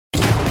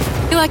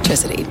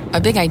Electricity,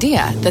 a big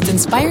idea that's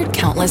inspired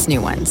countless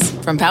new ones.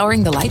 From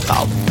powering the light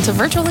bulb to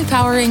virtually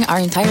powering our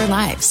entire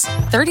lives.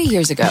 30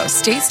 years ago,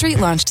 State Street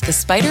launched the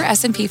Spider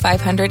S&P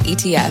 500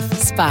 ETF,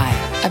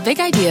 SPY. A big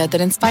idea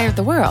that inspired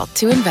the world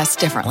to invest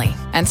differently.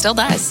 And still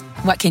does.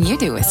 What can you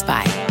do with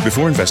SPY?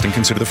 Before investing,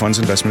 consider the fund's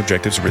investment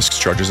objectives, risks,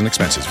 charges, and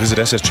expenses. Visit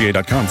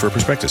ssga.com for a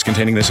prospectus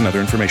containing this and other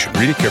information.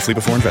 Read it carefully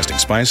before investing.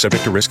 SPY is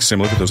subject to risks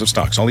similar to those of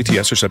stocks. All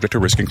ETFs are subject to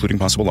risk, including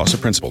possible loss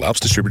of principal. Alps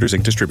Distributors,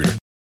 Inc. Distributor.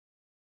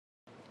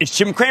 It's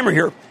Jim Cramer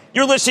here.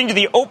 You're listening to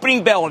the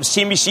opening bell of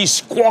CNBC's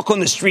Squawk on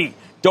the Street.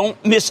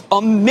 Don't miss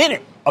a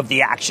minute of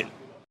the action.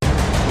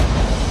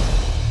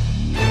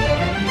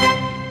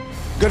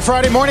 Good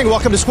Friday morning.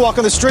 Welcome to Squawk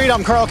on the Street.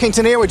 I'm Carl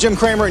Quintanilla with Jim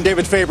Cramer and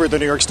David Faber at the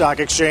New York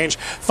Stock Exchange.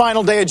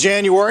 Final day of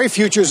January.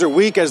 Futures are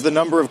weak as the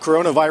number of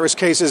coronavirus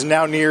cases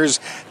now nears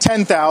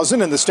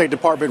 10,000, and the State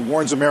Department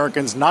warns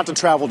Americans not to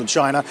travel to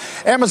China.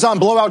 Amazon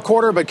blowout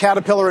quarter, but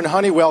Caterpillar and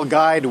Honeywell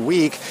guide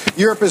weak.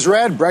 Europe is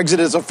red. Brexit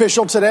is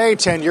official today.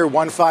 10-year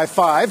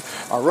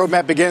 155. Our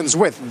roadmap begins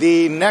with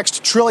the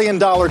next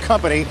trillion-dollar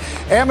company.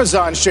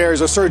 Amazon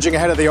shares are surging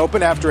ahead of the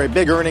open after a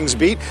big earnings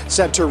beat,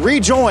 set to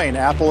rejoin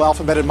Apple,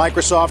 Alphabet, and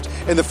Microsoft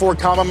in the Ford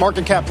Common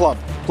Market Cap Club.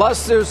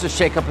 Plus, there's a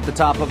shakeup at the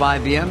top of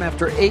IBM.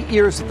 After 8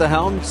 years at the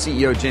helm,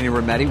 CEO Ginny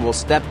Rometty will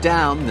step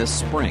down this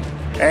spring.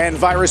 And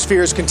virus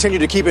fears continue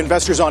to keep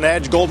investors on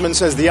edge. Goldman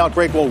says the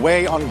outbreak will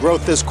weigh on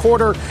growth this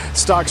quarter.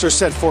 Stocks are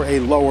set for a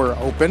lower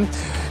open.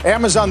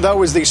 Amazon,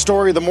 though, is the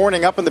story of the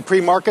morning, up in the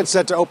pre-market,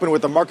 set to open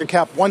with a market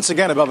cap once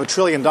again above $1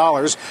 trillion.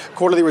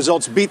 Quarterly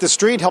results beat the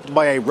street, helped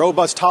by a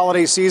robust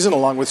holiday season,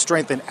 along with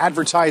strength in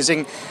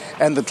advertising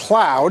and the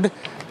cloud.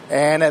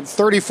 And at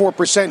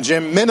 34%,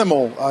 Jim,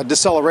 minimal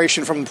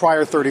deceleration from the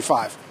prior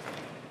 35.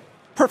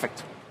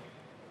 Perfect.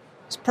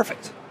 It's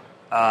perfect.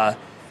 I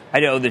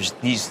know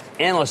these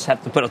analysts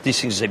have to put out these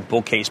things as a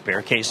bull case,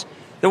 bear case.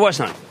 There was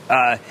none.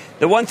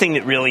 The one thing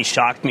that really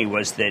shocked me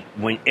was that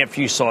after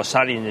you saw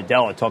Satya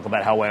Nadella talk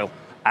about how well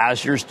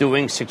Azure's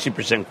doing,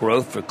 60%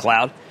 growth for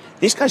cloud,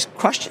 these guys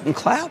crushed it in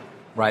cloud.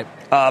 Right.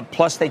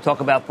 Plus, they talk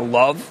about the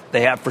love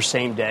they have for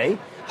same day.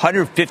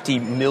 150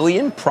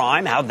 million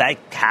Prime, how'd that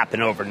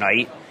happen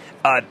overnight?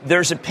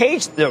 There's a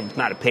page,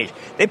 not a page,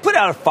 they put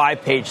out a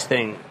 5-page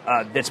thing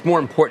that's more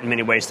important in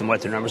many ways than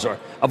what their numbers are,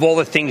 of all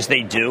the things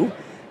they do,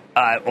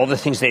 all the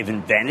things they've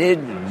invented,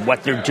 and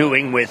what they're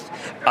doing with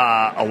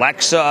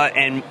Alexa,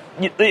 and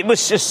it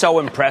was just so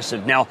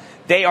impressive. Now,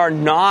 they are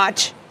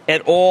not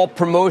at all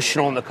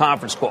promotional in the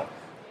conference call,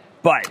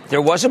 but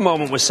there was a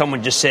moment where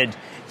someone just said,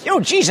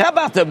 geez, how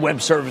about the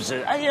web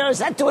services? Is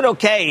that doing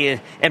okay?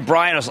 And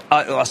Brian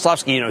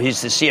Oslowski,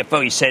 he's the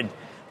CFO, he said,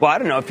 well, I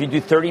don't know, if you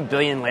do $30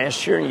 billion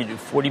last year and you do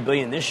 $40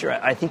 billion this year,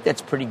 I think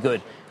that's pretty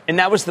good. And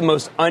that was the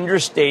most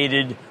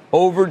understated,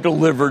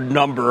 over-delivered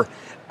number.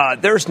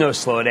 There's no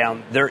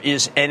slowdown. There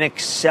is an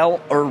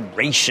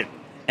acceleration.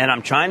 And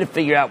I'm trying to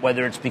figure out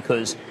whether it's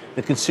because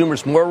the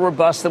consumer's more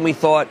robust than we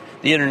thought,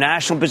 the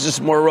international business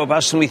is more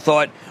robust than we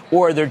thought,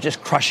 or they're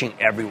just crushing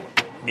everyone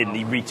in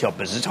the retail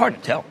business. It's hard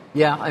to tell.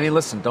 Yeah,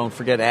 listen, don't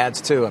forget ads,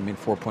 too.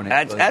 $4.8 billion.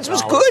 Ads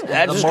was good.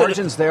 The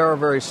margins there are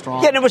very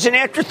strong. Yeah, and it was an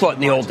afterthought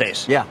in the old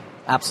days. Yeah.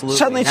 Absolutely.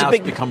 Suddenly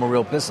it's become a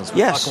real business.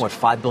 We're talking,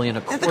 $5 billion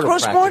a quarter. And the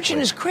gross margin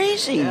is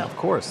crazy. Yeah, of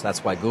course.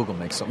 That's why Google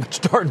makes so much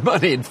darn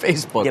money in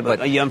Facebook. Yeah,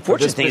 but the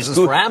unfortunate thing is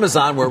for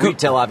Amazon, where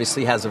retail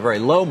obviously has a very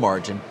low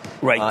margin.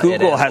 Right.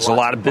 Google has a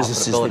lot of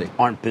businesses that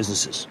aren't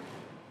businesses.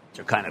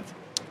 They're kind of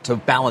to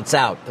balance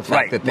out the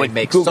fact that they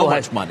make so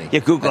much money.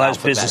 Yeah, Google has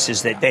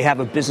businesses that they have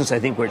a business, I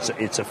think, where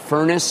it's a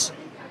furnace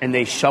and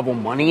they shovel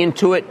money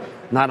into it,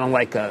 not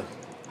unlike a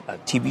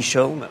TV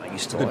show that I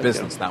used to Good like.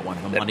 Business, that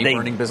one, the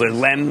money-burning business.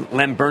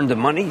 Lem burned the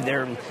money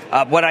there.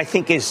 What I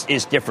think is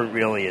different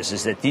really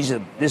is that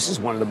this is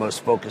one of the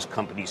most focused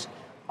companies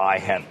I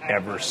have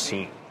ever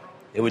seen.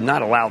 They would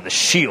not allow the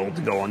Shield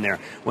to go in there.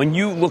 When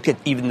you look at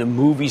even the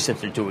movies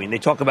that they're doing, they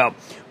talk about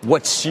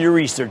what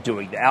series they're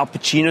doing. The Al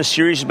Pacino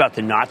series about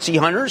the Nazi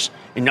hunters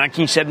in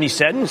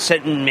 1977,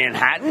 set in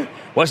Manhattan.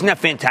 Wasn't that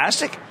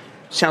fantastic?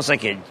 Sounds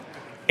like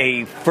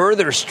a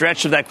further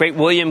stretch of that great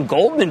William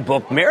Goldman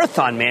book,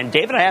 Marathon Man.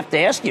 David, I have to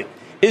ask you,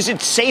 is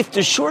it safe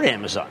to short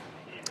Amazon?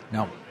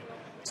 No,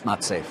 it's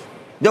not safe.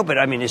 No, but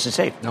is it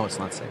safe? No, it's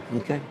not safe.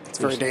 Okay. It's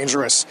very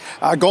dangerous.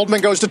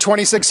 Goldman goes to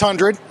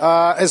 2,600.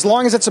 As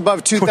long as it's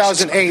above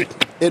 2008,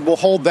 it will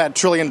hold that $1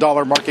 trillion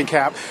market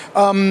cap.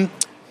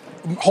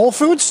 Whole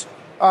Foods,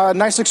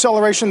 nice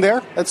acceleration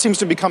there. That seems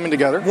to be coming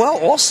together. Well,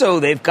 also,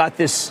 they've got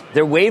this,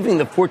 they're waiving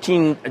the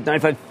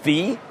 $14.95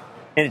 fee.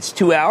 And it's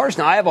 2 hours.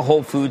 Now, I have a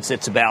Whole Foods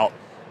that's about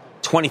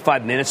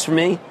 25 minutes from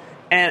me.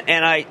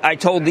 And I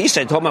told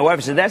Lisa, I told my wife,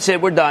 I said, that's it,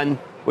 we're done.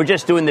 We're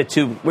just doing the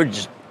two. We're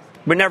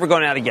never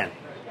going out again.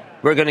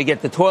 We're going to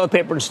get the toilet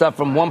paper and stuff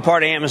from one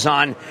part of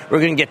Amazon.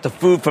 We're going to get the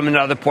food from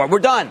another part. We're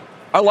done.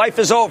 Our life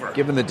is over.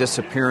 Given the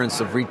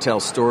disappearance of retail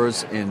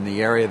stores in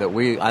the area that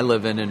I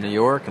live in New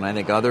York, and I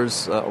think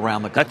others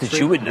around the country, not that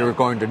you would know. You're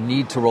going to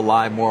need to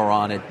rely more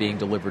on it being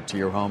delivered to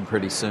your home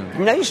pretty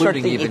soon. Now you start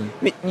thinking,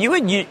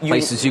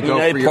 places you go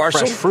United for your Parcel,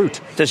 fresh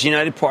fruit. Does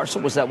United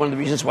Parcel, was that one of the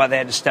reasons why they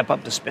had to step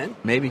up to spend?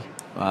 Maybe.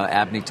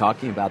 Abney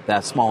talking about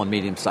that, small and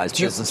medium-sized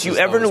businesses. Do you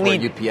ever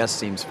where UPS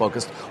seems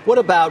focused. What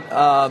about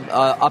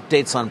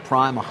updates on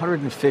Prime?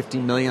 150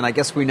 million. I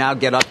guess we now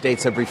get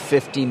updates every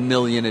 50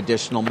 million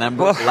additional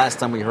members. Well, the last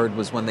time we heard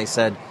was when they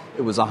said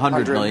it was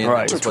 100 million.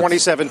 Right. So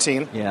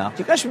 2017. Yeah.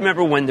 Do you guys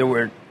remember when there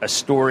were a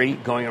story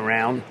going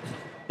around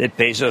that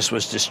Bezos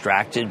was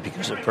distracted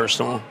because of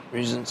personal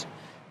reasons?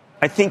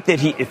 I think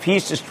that if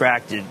he's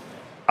distracted,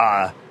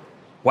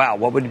 wow,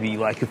 what would it be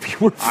like if he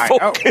were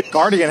focused? I know.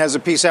 Guardian has a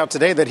piece out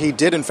today that he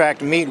did, in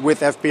fact, meet with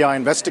FBI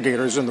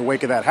investigators in the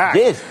wake of that hack.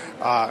 Did?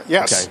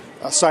 Yes,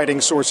 Okay.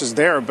 Citing sources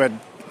there, but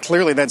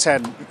clearly that's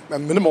had a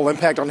minimal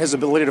impact on his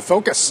ability to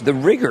focus. The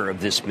rigor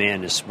of this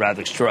man is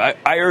rather extraordinary.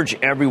 I urge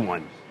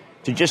everyone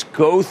to just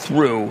go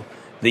through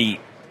the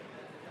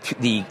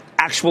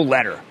actual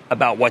letter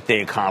about what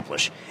they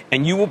accomplish,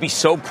 and you will be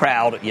so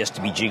proud, he has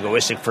to be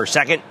jingoistic for a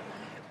second,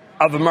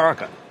 of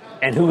America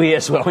and who he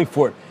is going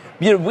for.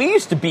 You know,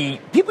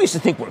 people used to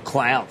think we're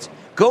clowns.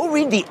 Go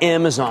read the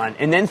Amazon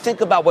and then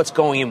think about what's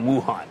going in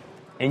Wuhan.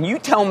 And you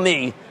tell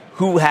me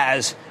who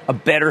has a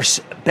better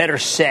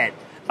set,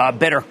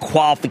 better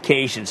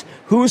qualifications.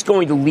 Who's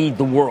going to lead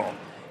the world?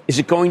 Is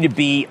it going to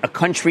be a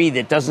country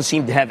that doesn't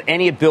seem to have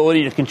any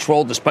ability to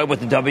control, despite what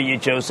the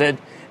WHO said,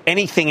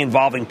 anything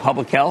involving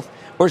public health?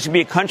 Or is it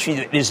going to be a country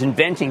that is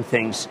inventing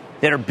things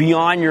that are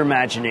beyond your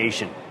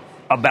imagination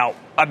about,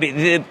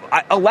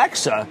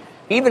 Alexa,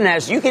 even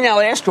as you can now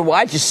ask her,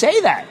 why'd you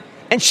say that?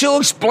 And she'll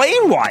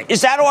explain why.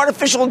 Is that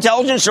artificial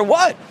intelligence or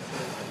what?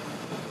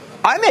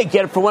 I may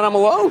get it for when I'm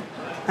alone.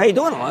 How you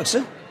doing,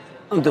 Alexa?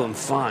 I'm doing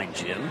fine,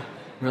 Jim.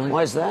 Really?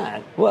 Why is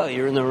that? Well,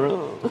 you're in the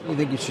room. You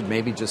think you should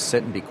maybe just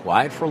sit and be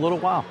quiet for a little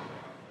while?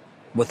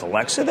 With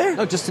Alexa there?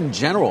 No, just in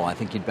general, I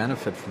think you'd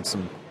benefit from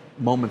some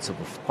moments of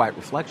quiet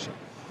reflection,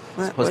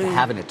 as opposed to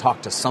having to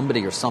talk to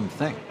somebody or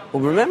something.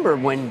 Well, remember,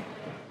 when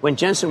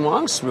Jensen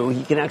Huang's through,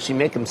 he can actually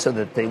make them so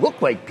that they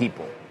look like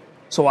people.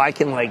 So I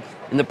can, like,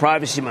 in the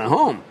privacy of my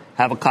home,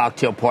 have a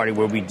cocktail party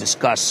where we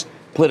discuss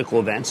political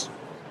events.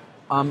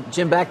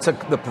 Jim, back to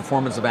the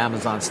performance of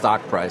Amazon's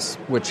stock price,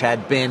 which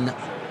had been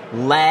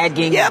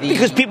lagging. Yeah,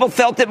 because people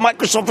felt that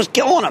Microsoft was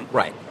killing them.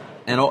 Right.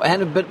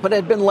 But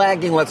had been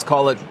lagging, let's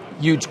call it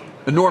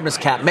enormous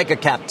mega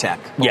cap tech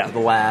over the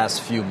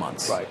last few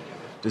months. Right.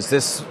 Is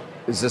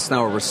this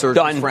now a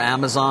resurgence for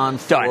Amazon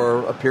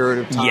for a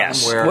period of time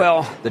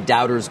where the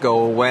doubters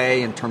go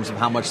away in terms of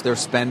how much they're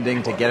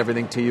spending to get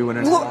everything to you in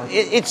an hour?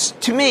 It's,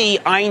 to me,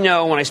 I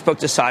know when I spoke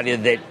to Satya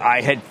that I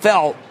had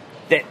felt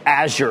that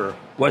Azure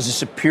was a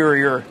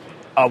superior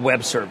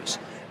web service.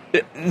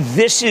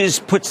 This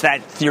puts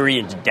that theory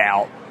into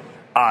doubt.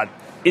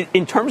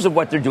 In terms of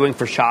what they're doing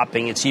for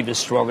shopping, it's even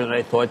stronger than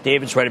I thought.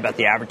 David's right about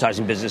the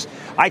advertising business.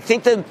 I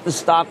think that the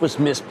stock was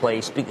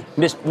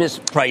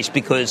mispriced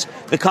because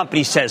the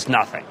company says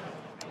nothing.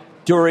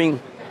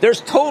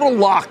 There's total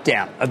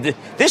lockdown.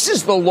 This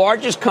is the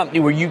largest company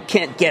where you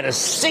can't get a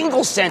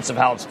single sense of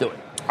how it's doing.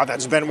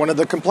 That's been one of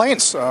the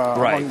complaints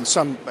on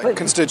some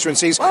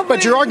constituencies.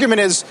 But your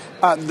argument is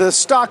the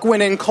stock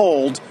went in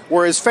cold,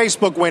 whereas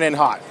Facebook went in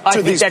hot. I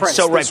think that's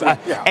so right.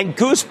 And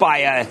goose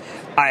by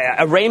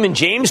a Raymond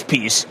James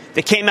piece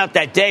that came out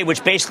that day,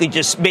 which basically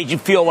just made you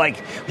feel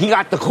like he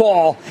got the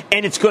call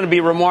and it's going to be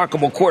a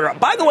remarkable quarter.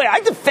 By the way,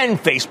 I defend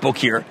Facebook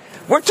here.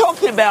 We're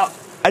talking about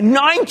a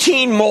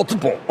 19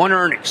 multiple on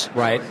earnings.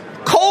 Right.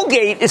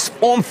 Colgate is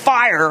on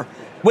fire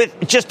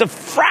with just a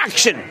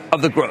fraction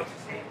of the growth.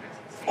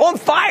 On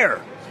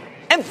fire.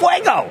 And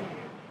fuego.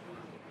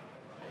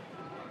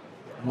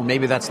 Well,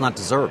 maybe that's not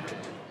deserved.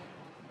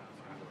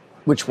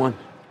 Which one?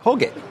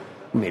 Colgate.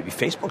 Maybe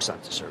Facebook's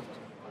not deserved.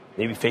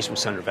 Maybe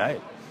Facebook's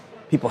undervalued.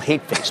 People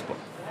hate Facebook.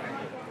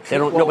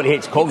 Nobody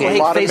hates Colgate.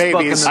 People hate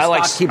Facebook, and the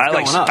stock keeps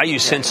going up. I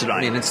use Sensodyne.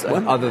 I mean, it's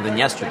other than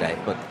yesterday,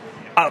 but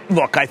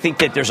look, I think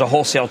that there's a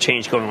wholesale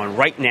change going on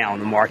right now in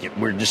the market.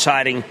 We're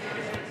deciding.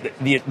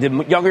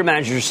 The younger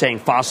managers are saying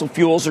fossil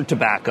fuels or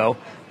tobacco.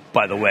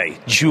 By the way,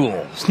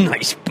 Juul,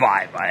 nice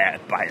buy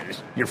by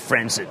your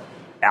friends at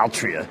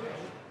Altria.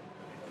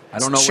 I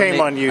don't know. Shame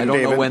on you, I don't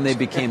David. know when they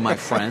became my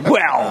friend.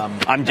 Well,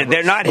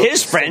 they're not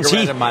his friends.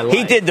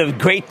 He did the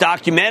great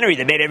documentary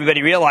that made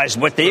everybody realize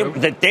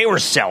that they were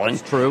selling.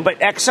 It's true. But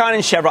Exxon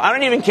and Chevron, I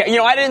don't even care.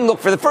 I didn't look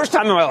for the first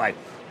time in my life.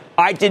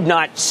 I did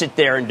not sit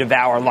there and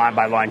devour line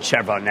by line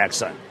Chevron and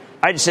Exxon.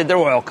 I just said they're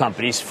oil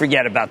companies.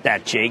 Forget about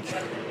that, Jake.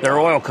 They're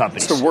oil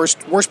companies. It's the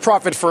worst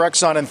profit for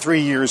Exxon in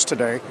 3 years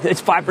today.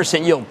 It's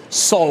 5% yield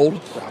sold.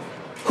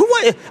 Who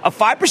want a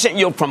 5%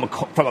 yield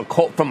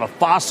from a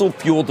fossil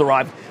fuel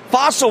derived?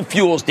 Fossil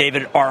fuels,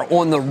 David, are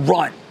on the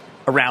run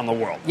around the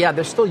world. Yeah,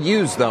 they're still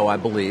used, though, I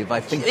believe. I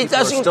think it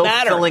doesn't are still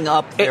matter. Filling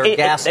up their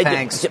gas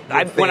tanks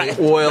with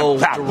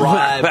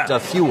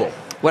oil-derived fuel.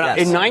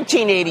 In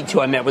 1982,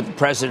 I met with the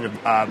president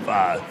of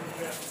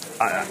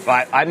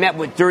I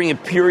met during a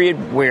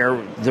period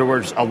where there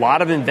was a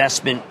lot of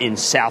investment in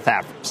South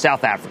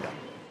Africa.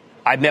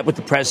 I met with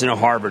the president of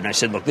Harvard, and I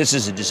said, look, this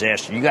is a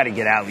disaster. You got to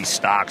get out of these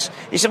stocks.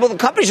 He said, well, the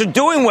companies are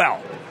doing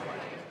well.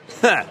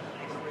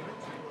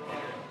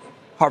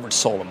 Harvard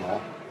sold them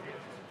all.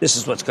 this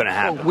is what's going to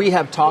happen. Well, we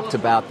have talked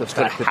about the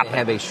fact that they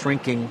have a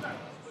shrinking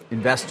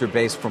investor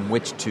base from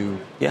which to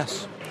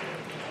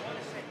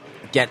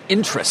get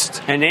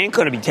interest. And they ain't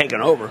going to be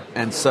taken over.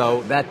 And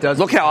so that does...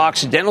 Look how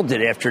Occidental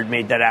did after it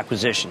made that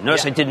acquisition.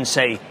 Notice I didn't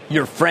say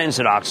your friends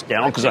at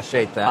Occidental, because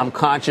I'm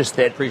conscious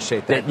that,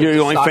 that you're the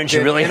only friends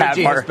you really have.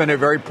 Energy has been a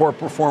very poor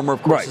performer,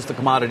 of course, as the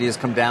commodity has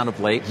come down of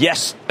late.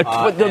 Yes,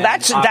 but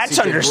that's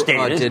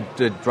understated.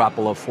 Did drop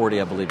below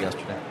 40, I believe,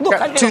 yesterday.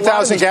 Look,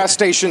 2,000 gas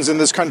stations in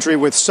this country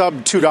with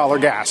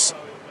sub-$2 gas.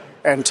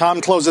 And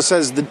Tom Closa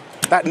says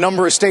that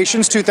number of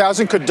stations,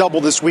 2,000, could double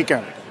this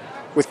weekend,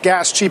 with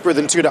gas cheaper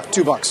than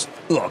 $2.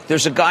 Look,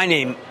 there's a guy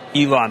named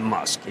Elon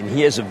Musk, and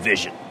he has a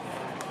vision.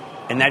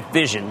 And that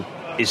vision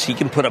is he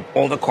can put up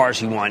all the cars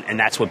he wants, and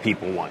that's what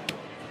people want.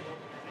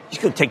 He's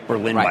going to take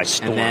Berlin by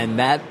storm. And then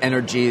that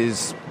energy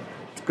is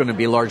going to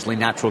be largely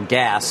natural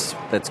gas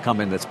that's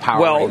that's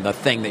powering the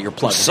thing that you're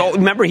plugging in.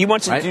 Remember, he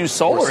wants to do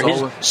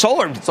solar.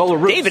 Solar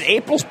roofs. David,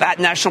 April's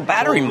National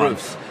Battery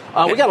Month.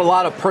 We got a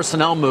lot of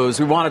personnel moves.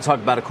 We want to talk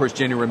about, of course,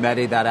 Ginny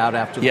Rometty, that out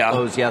after the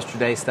close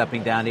yesterday,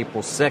 stepping down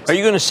April 6th. Are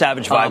you going to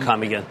savage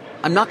Viacom again?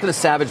 I'm not going to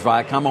savage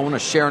Viacom. I want to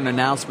share an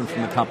announcement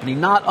from the company.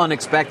 Not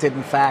unexpected,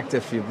 in fact,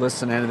 if you've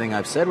listened to anything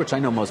I've said, which I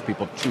know most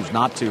people choose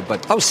not to.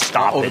 But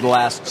over the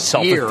last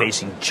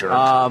self-effacing jerk.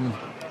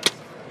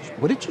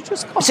 What did you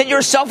just call? I said you're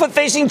a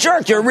self-effacing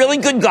jerk. You're a really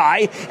good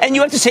guy, and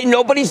you have to say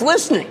nobody's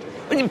listening.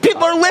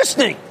 People are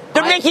listening.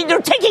 They're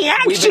taking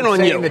action we've been on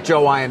saying you. That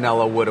Joe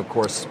Iannello would, of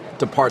course,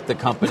 depart the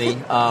company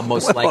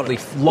most likely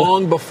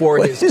long before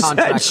his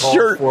contract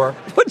called for.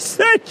 What's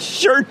that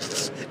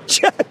shirt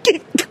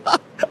jacket?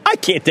 I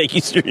can't take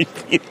you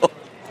seriously.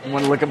 You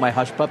want to look at my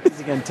hush puppies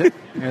again, too?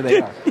 Here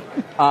they are.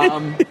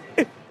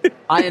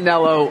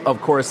 Iannello,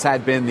 of course,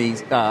 had been the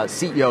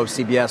CEO of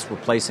CBS,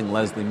 replacing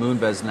Leslie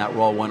Moonves in that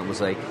role when it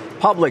was a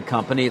public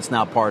company. It's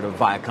now part of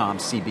Viacom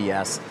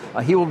CBS.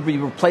 He will be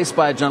replaced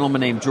by a gentleman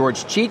named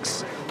George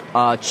Cheeks.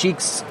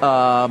 Cheeks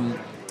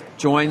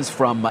joins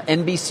from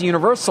NBC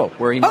Universal,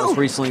 where he most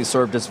recently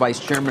served as vice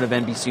chairman of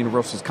NBC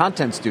Universal's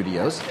content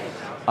studios.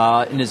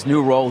 In his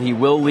new role, he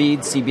will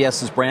lead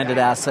CBS's branded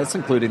assets,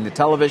 including the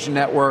television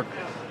network,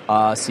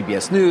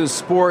 CBS News,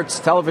 sports,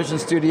 television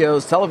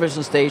studios,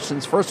 television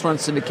stations, first-run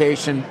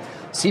syndication,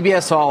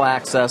 CBS All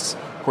Access,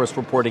 of course,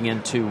 reporting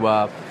into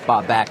Bob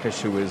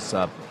Bakish, who is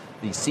the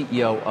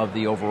CEO of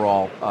the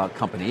overall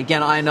company.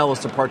 Again,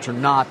 Iannello's departure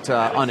not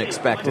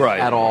unexpected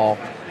at all.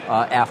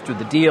 After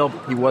the deal,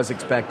 he was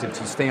expected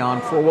to stay on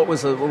for what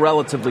was a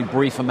relatively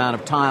brief amount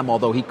of time,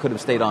 although he could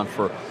have stayed on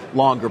for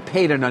longer.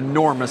 Paid an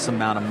enormous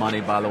amount of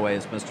money, by the way,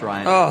 as Mr.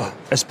 Iannello.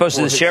 As opposed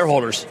to the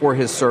shareholders. For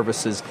his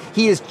services.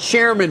 He is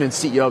chairman and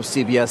CEO of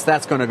CBS.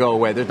 That's going to go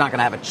away. They're not going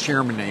to have a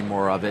chairman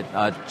anymore of it.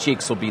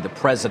 Cheeks will be the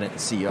president and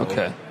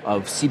CEO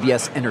of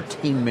CBS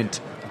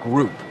Entertainment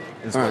Group,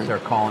 is what they're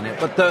calling it.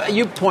 But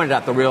you pointed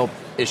out the real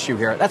issue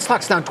here. That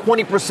stock's down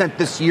 20%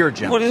 this year,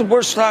 Jim. What is the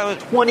worst stock?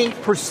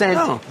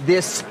 20%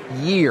 this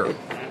year.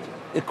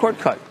 The cord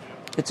cut.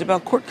 It's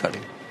about cord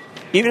cutting.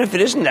 Even if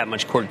it isn't that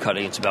much cord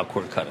cutting, it's about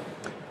cord cutting.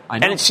 I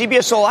know. And it's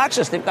CBS All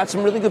Access. They've got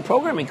some really good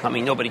programming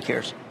coming. Nobody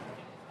cares.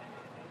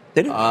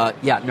 They do.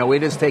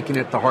 It is taking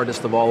it the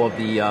hardest of all of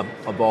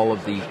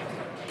the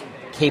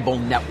cable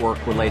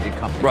network related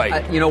companies.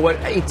 Right. You know what?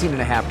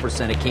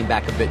 18.5%. It came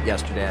back a bit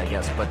yesterday, I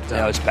guess, but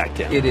it's back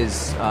down. It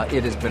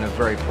has been a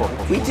very poor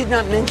performance. We did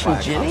not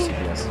mention Ginny.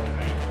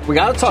 We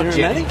got to talk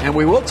Ginny, and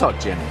we will talk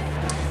Ginny.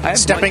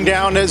 Stepping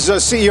down as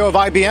CEO of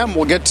IBM.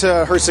 We'll get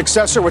to her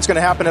successor, what's going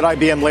to happen at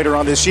IBM later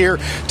on this year.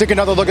 Take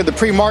another look at the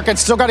pre-market.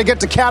 Still got to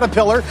get to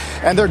Caterpillar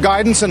and their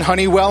guidance, and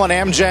Honeywell and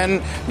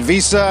Amgen,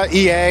 Visa,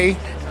 EA,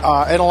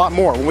 and a lot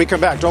more. When we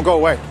come back, don't go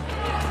away.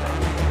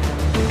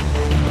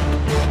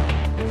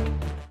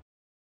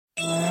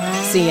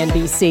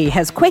 CNBC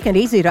has quick and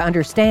easy to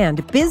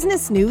understand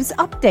business news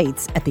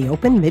updates at the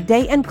open,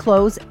 midday, and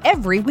close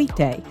every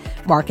weekday.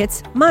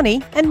 Markets,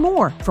 money, and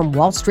more from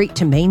Wall Street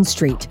to Main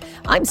Street.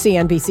 I'm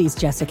CNBC's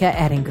Jessica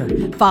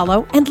Ettinger.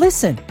 Follow and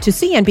listen to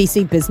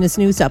CNBC Business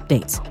News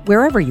Updates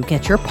wherever you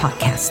get your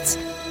podcasts.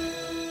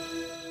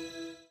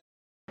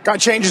 Got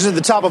changes at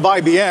the top of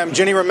IBM.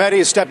 Ginny Rometty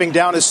is stepping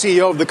down as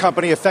CEO of the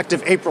company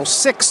effective April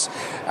 6th.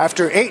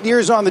 After 8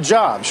 years on the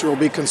job, she will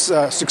be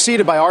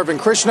succeeded by Arvind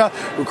Krishna,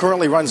 who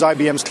currently runs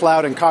IBM's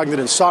cloud and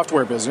cognitive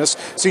software business.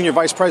 Senior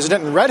Vice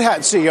President and Red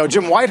Hat CEO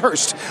Jim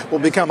Whitehurst will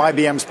become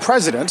IBM's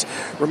president.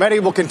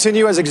 Rometty will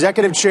continue as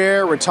executive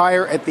chair,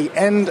 retire at the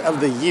end of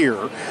the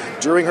year.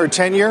 During her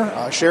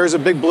tenure, shares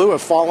of Big Blue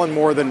have fallen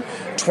more than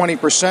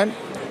 20%.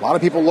 A lot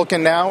of people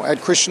looking now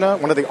at Krishna,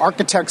 one of the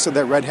architects of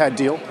that Red Hat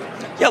deal.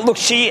 Yeah, look,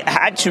 she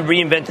had to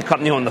reinvent the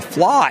company on the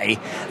fly.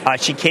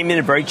 She came in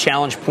at a very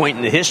challenged point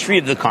in the history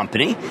of the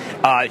company.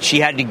 She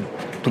had to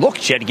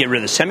get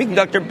rid of the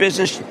semiconductor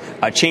business,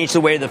 change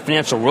the way the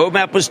financial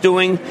roadmap was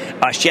doing.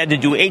 She had to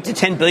do $8 to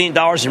 $10 billion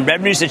in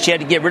revenues that she had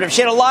to get rid of.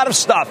 She had a lot of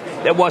stuff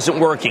that wasn't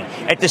working.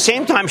 At the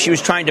same time, she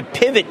was trying to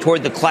pivot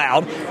toward the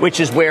cloud,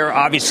 which is where,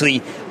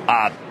 obviously,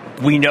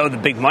 we know the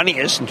big money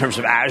is in terms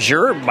of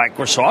Azure,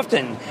 Microsoft,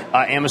 and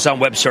Amazon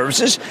Web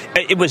Services.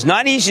 It was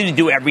not easy to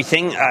do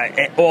everything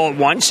all at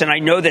once, and I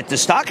know that the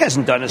stock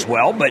hasn't done as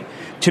well. But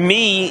to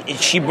me,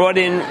 she brought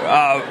in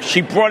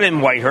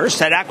Whitehurst.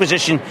 That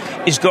acquisition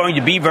is going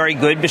to be very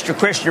good. Mr.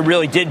 Krishna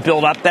really did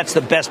build up. That's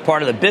the best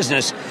part of the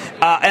business.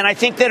 And I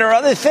think that her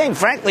other thing,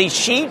 frankly,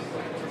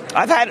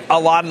 I've had a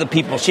lot of the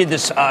people. She had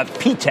this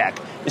PTech,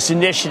 this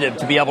initiative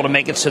to be able to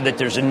make it so that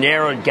there's a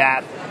narrowed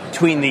gap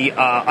between the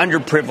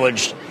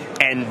underprivileged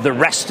and the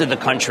rest of the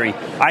country.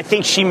 I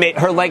think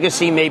her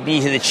legacy may be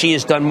that she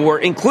has done more,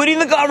 including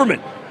the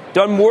government,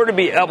 done more to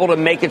be able to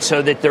make it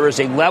so that there is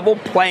a level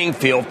playing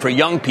field for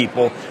young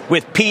people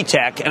with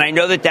PTech. And I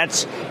know that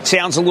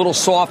sounds a little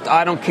soft.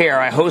 I don't care.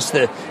 I host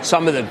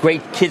some of the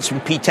great kids from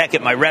PTech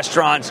at my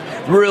restaurants.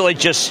 Really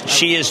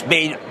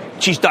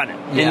she's done it.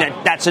 Yeah.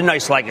 And that's a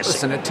nice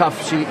legacy. Listen,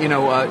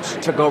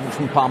 she took over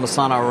from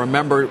Palmisano. I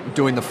remember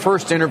doing the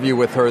first interview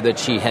with her that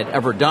she had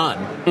ever done,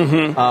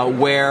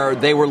 where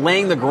they were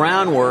laying the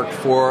groundwork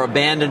for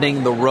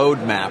abandoning the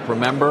roadmap,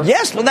 remember?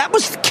 Yes, well, that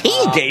was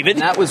key, David.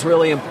 That was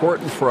really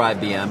important for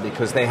IBM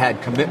because they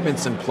had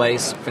commitments in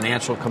place,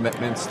 financial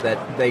commitments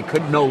that they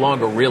could no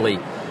longer really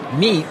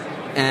meet.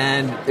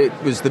 And it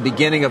was the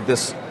beginning of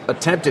this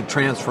attempted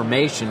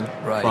transformation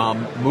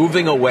from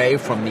moving away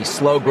from the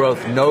slow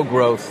growth, no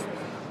growth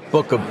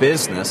book of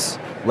business,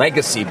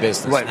 legacy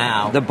business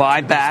now. The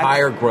buyback.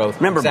 Higher growth.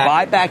 Remember,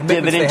 buyback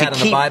dividend.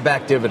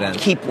 Buyback dividend.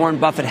 Keep Warren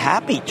Buffett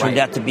happy turned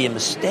out to be a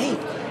mistake.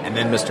 And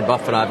then Mr.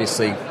 Buffett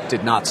obviously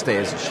did not stay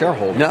as a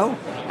shareholder. No.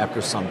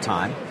 After some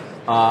time.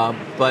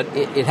 But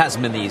it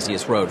hasn't been the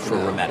easiest road for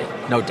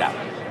Rometty, no doubt.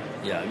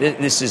 Yeah,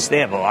 they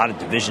have a lot of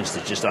divisions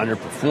that just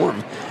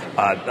underperform.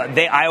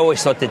 I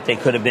always thought that they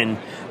could have been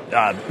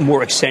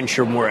more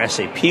Accenture, more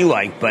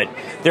SAP-like, but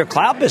their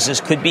cloud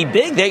business could be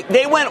big.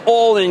 They went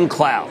all in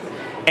cloud.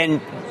 And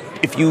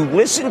if you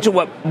listen to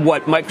what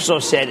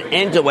Microsoft said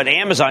and to what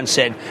Amazon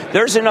said,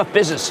 there's enough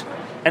business.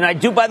 And I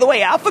do, by the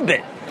way,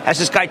 Alphabet has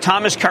this guy,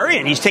 Thomas Curry,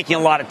 and he's taking a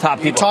lot of top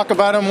people. You talk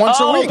about him once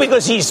a week.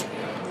 Because he's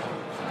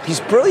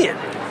brilliant.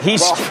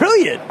 He's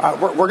brilliant.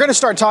 We're going to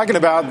start talking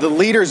about the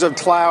leaders of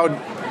cloud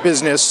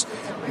business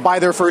by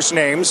their first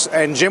names.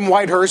 And Jim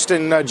Whitehurst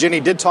and Ginny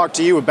did talk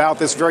to you about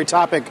this very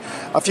topic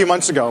a few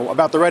months ago,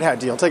 about the Red Hat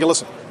deal. Take a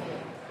listen.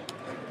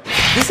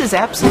 This is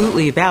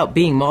absolutely about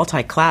being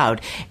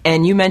multi-cloud.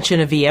 And you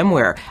mentioned a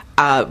VMware.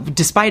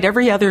 Despite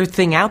every other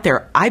thing out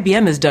there,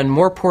 IBM has done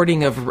more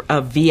porting of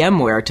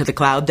VMware to the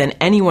cloud than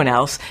anyone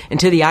else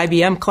into the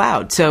IBM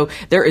cloud. So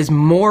there is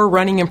more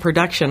running in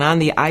production on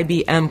the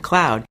IBM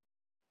cloud.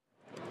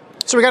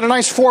 So we got a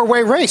nice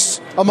four-way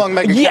race among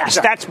mega caps.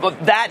 Yes,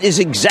 that is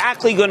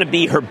exactly going to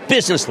be her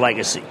business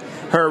legacy.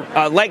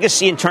 Her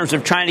legacy in terms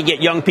of trying to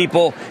get young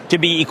people to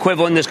be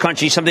equivalent in this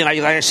country, something like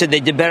I said, they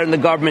did better than the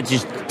government.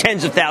 There's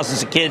tens of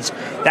thousands of kids.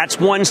 That's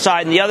one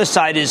side. And the other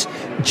side is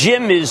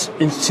Jim is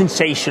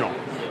sensational.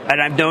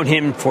 And I've known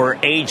him for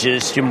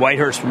ages, Jim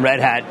Whitehurst from Red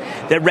Hat.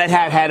 That Red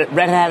Hat had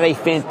a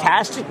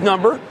fantastic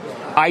number.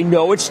 I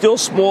know it's still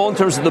small in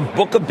terms of the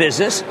book of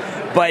business,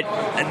 but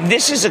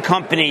this is a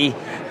company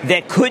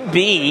that could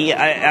be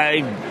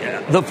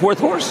the fourth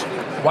horse.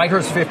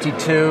 Whitehurst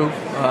 52,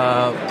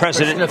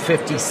 President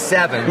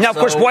 57. Now, of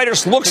course,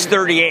 Whitehurst looks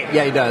 38.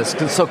 Yeah, he does.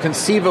 So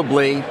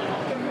conceivably,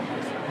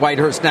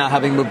 Whitehurst now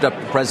having moved up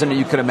to president,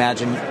 you could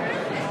imagine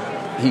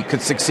he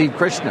could succeed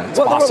Krishna. It's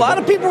possible. A lot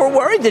of people were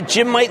worried that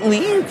Jim might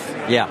leave.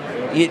 Yeah.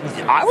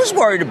 I was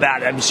worried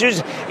about it.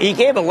 He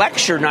gave a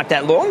lecture not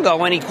that long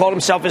ago, and he called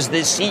himself as the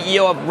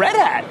CEO of Red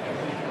Hat.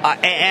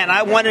 And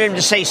I wanted him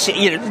to say,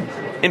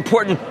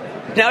 important.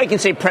 Now he can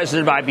say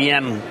president of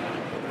IBM.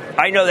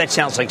 I know that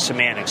sounds like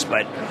semantics,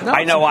 but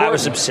I know I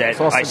was upset.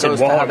 I said,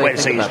 well, wait a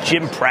second, is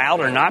Jim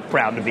proud or not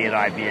proud to be at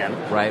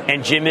IBM? Right.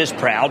 And Jim is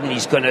proud, and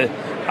he's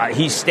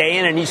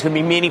staying, and he's going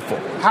to be meaningful.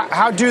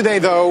 How do they,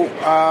 though,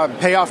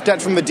 pay off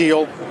debt from the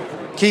deal,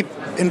 keep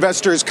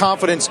investors'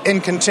 confidence in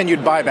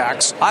continued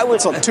buybacks?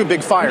 It's two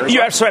big fires.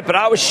 You're absolutely right, but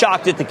I was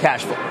shocked at the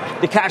cash flow.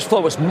 The cash flow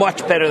was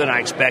much better than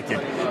I expected,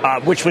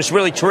 which was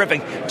really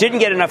terrific. Didn't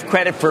get enough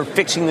credit for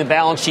fixing the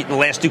balance sheet in the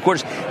last 2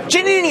 quarters.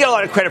 Didn't get a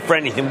lot of credit for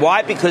anything.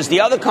 Why? Because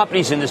the other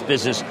companies in this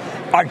business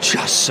are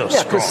just so strong.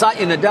 Yeah, because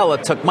Satya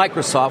Nadella took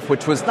Microsoft,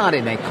 which was not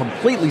in a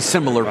completely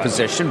similar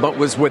position, but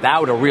was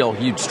without a real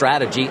huge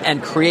strategy,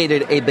 and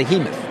created a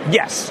behemoth.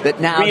 Yes.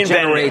 That now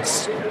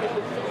generates...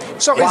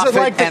 So is it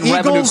like the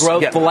Eagles?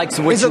 Growth, the likes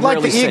of which is it like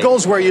really the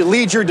Eagles, where you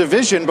lead your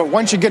division, but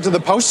once you get to the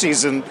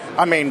postseason,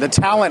 I mean, the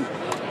talent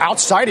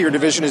outside of your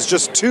division is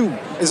just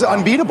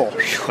unbeatable.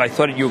 I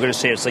thought you were going to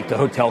say it's like the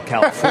Hotel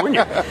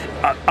California.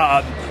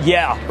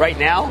 Yeah, right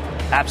now,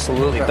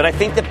 absolutely. But I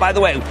think that, by the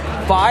way,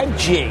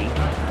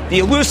 5G, the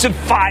elusive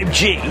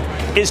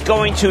 5G, is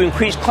going to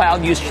increase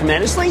cloud use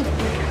tremendously.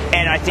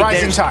 And I think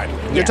rising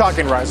tide. You're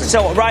talking rising.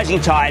 So rising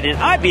tide, and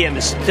IBM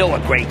is still a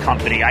great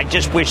company. I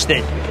just wish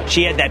that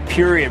she had that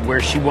period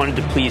where she wanted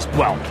to please.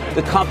 Well,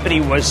 the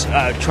company was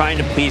trying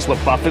to please what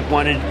Buffett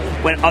wanted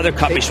when other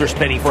companies were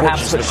spending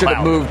fortunes in the cloud. Perhaps should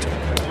have moved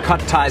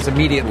cut ties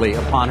immediately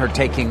upon her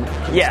taking,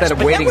 instead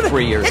of waiting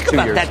 3 years, 2 years. Think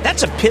about that.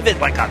 That's a pivot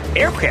like an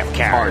aircraft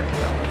carrier.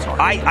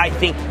 I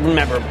think,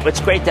 remember, it's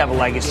great to have a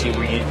legacy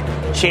where you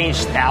change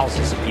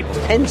thousands of people,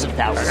 tens of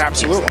thousands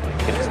Absolutely. of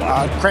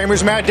people.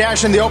 Kramer's Mad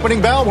Dash in the opening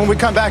bell when we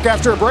come back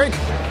after a break.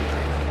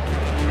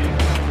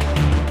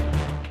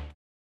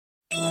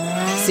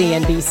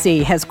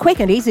 CNBC has quick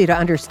and easy to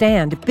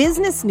understand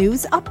business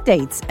news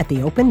updates at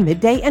the open,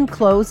 midday, and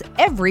close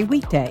every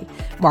weekday.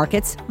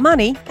 Markets,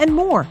 money, and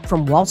more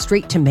from Wall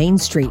Street to Main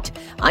Street.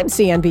 I'm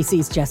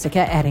CNBC's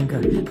Jessica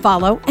Ettinger.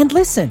 Follow and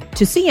listen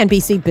to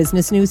CNBC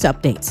Business News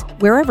Updates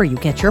wherever you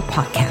get your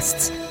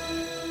podcasts.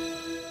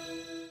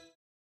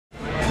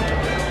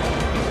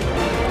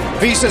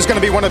 Visa is going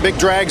to be one of the big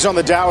drags on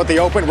the Dow at the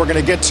open. We're going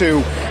to get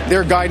to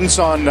their guidance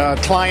on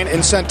client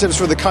incentives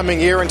for the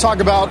coming year and talk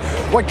about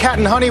what Cat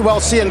and Honeywell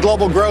see in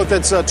global growth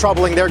that's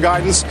troubling their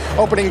guidance.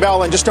 Opening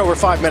bell in just over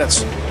 5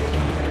 minutes.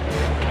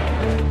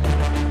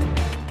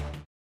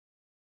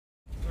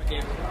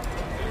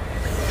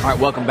 All right,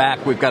 welcome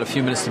back. We've got a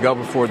few minutes to go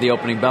before the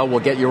opening bell. We'll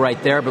get you right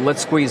there, but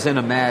let's squeeze in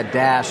a mad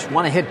dash.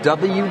 Want to hit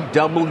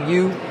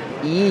WWE,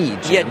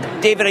 Jim? Yeah,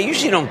 David, I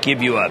usually don't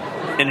give you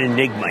an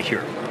enigma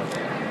here.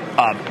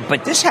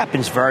 But this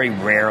happens very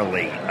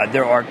rarely.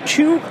 There are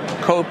two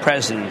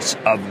co-presidents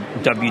of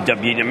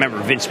WWE. Remember,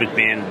 Vince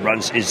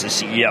McMahon is the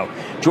CEO.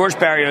 George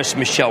Barrios and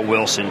Michelle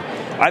Wilson.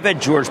 I've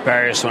had George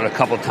Barrios on a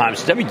couple of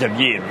times.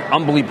 WWE, an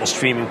unbelievable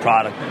streaming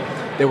product.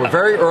 They were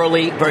very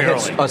early.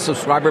 A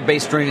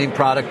subscriber-based streaming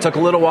product. Took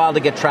a little while to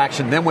get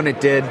traction. Then when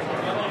it did,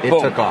 it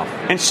took off.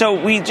 And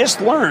so we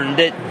just learned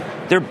that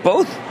they're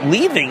both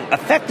leaving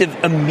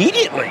effective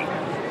immediately.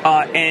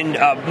 And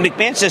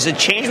McMahon says the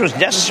change was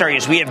necessary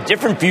as we have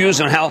different views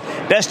on how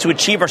best to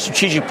achieve our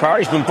strategic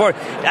priorities moving forward.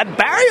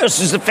 Barrios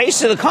is the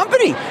face of the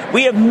company.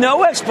 We have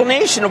no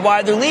explanation of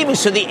why they're leaving,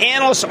 so the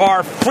analysts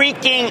are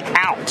freaking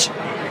out.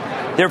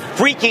 They're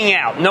freaking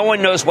out. No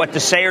one knows what to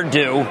say or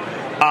do.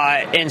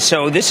 And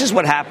so this is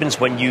what happens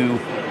when you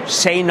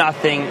say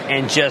nothing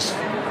and just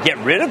get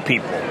rid of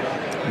people.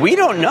 We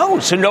don't know.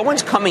 So no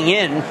one's coming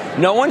in.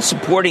 No one's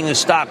supporting the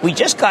stock. We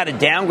just got a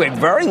downgrade,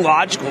 very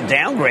logical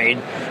downgrade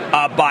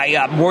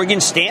by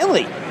Morgan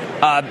Stanley,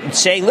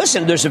 saying,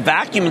 listen, there's a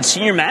vacuum in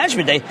senior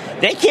management.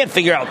 They can't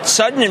figure out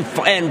sudden and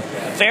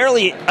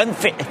fairly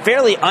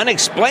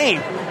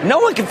unexplained. No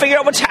one can figure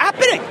out what's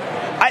happening.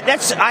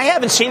 I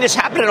haven't seen this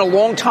happen in a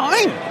long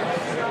time.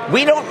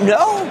 We don't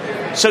know.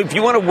 So if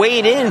you want to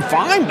wade in,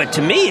 fine. But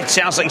to me, it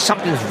sounds like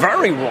something's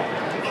very wrong.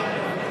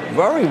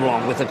 Very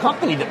wrong with a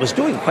company that was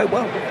doing quite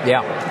well.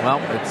 Yeah,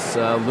 well, it's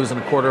losing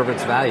a quarter of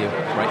its value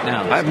right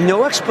now. I have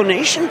no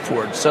explanation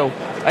for it, so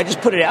I just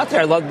put it out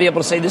there. I'd love to be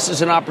able to say this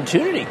is an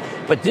opportunity,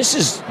 but this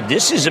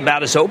is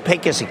about as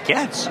opaque as it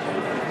gets.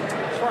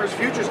 As far as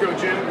futures go,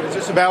 Jim, is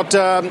this about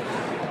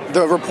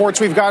the reports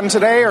we've gotten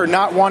today, or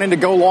not wanting to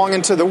go long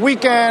into the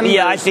weekend?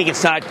 Yeah, I think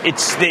it's not.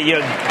 It's the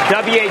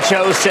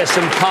WHO says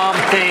some calm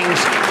things,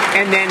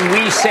 and then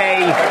we say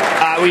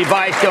we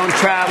advise don't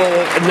travel.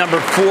 Number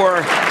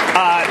 4,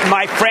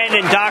 my friend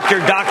and Dr.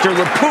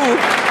 Lapoot,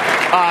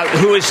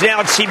 who is now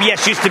at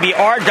CBS, used to be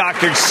our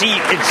doctor at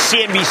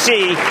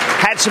CNBC,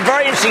 had some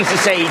very interesting things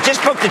to say. He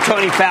just spoke to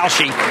Tony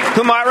Fauci,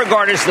 whom I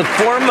regard as the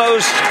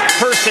foremost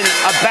person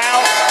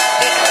about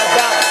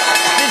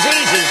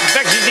diseases,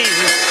 infectious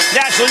diseases,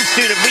 National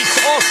Institute.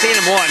 We've all seen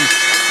him on.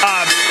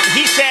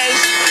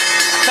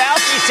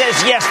 Fauci says,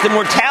 yes, the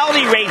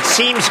mortality rate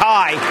seems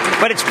high,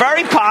 but it's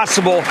very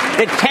possible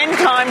that 10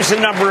 times the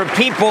number of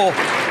people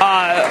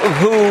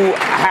who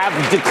have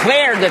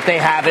declared that they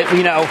have it,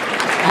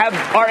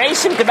 are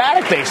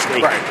asymptomatic,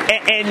 basically. Right.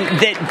 And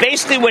that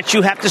basically what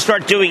you have to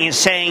start doing is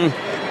saying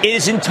it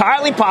is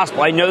entirely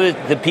possible. I know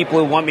that the people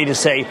who want me to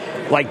say,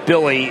 like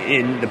Billy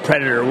in The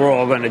Predator, we're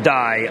all going to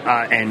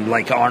die, and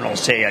like Arnold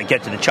say,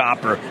 get to the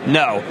chopper.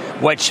 No.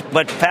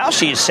 But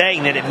Fauci is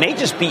saying that it may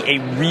just be a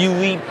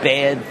really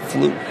bad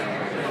fluke.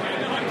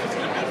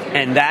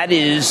 And that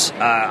is,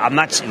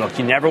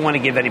 you never want to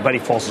give anybody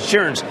false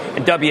assurance.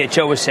 And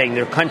WHO is saying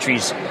there are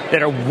countries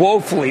that are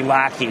woefully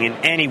lacking in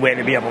any way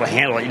to be able to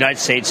handle it. The United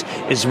States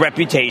is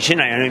reputation.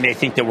 I know you may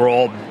think that we're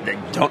all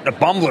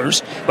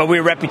bumblers, but we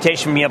have a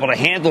reputation for being able to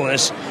handle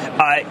this.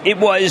 It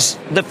was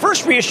the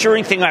first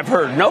reassuring thing I've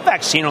heard. No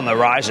vaccine on the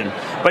horizon,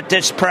 but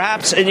this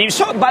perhaps, and he was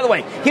talking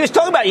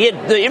about, he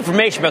had the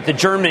information about the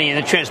Germany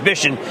and the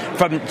transmission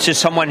to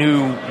someone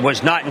who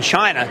was not in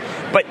China,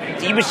 but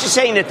he was just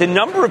saying that the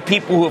number of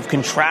people who have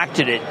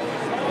contracted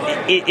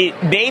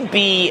it may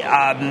be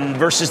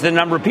versus the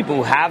number of people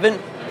who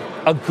haven't,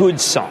 a good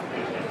sign.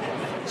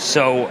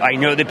 So I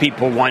know that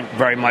people want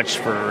very much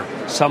for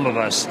some of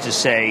us to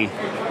say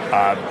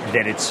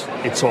that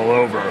it's all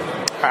over.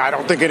 I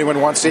don't think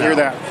anyone wants to hear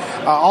that.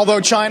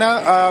 Although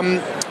China,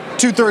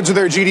 2/3 of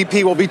their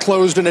GDP will be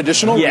closed an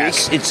additional week.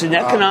 Yes, it's an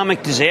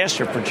economic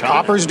disaster for China.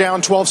 Copper's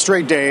down 12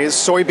 straight days.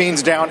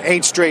 Soybeans down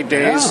 8 straight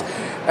days.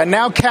 Yeah. And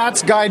now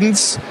Cat's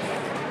guidance,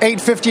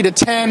 8.50 to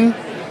 10.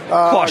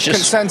 Cautious.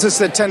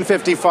 Consensus at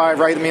 10.55,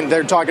 right? I mean,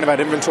 they're talking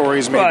about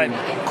inventories maybe.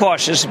 But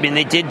cautious. I mean,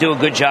 they did do a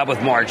good job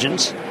with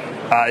margins.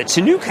 It's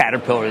a new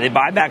Caterpillar. They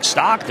buy back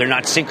stock. They're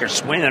not sink or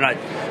swim. They're not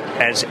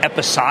as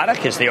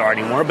episodic as they are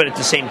anymore. But at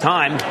the same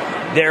time,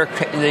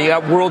 they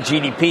got world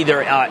GDP.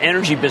 Their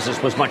energy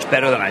business was much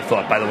better than I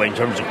thought, by the way, in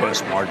terms of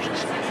gross margins.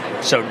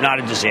 So not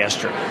a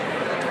disaster.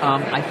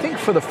 I think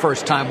for the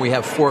first time we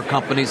have 4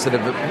 companies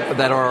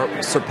that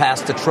are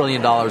surpassed $1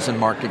 trillion in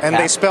market cap. And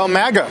they spell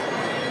MAGA.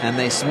 And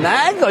they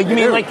MAGA? You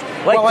mean like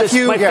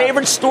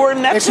favorite store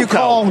in Mexico? If you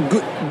call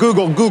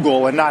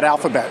Google and not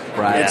Alphabet,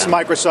 right. It's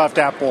Microsoft,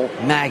 Apple,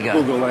 MAGA.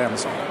 Google,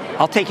 Amazon.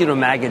 I'll take you to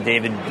MAGA,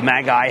 David.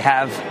 MAGA I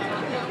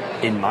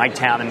have in my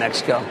town in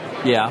Mexico.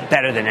 Yeah.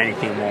 Better than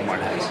anything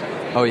Walmart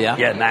has. Oh, yeah?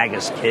 Yeah,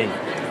 MAGA's king.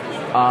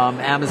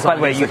 Amazon By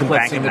the way, is you can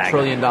bank eclipsing the $1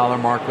 trillion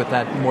mark with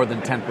that more than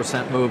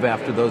 10% move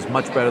after those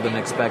much better than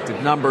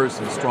expected numbers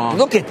and strong.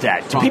 Look at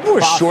that. Do people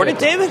were short it,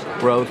 David?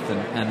 Growth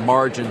and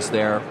margins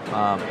there.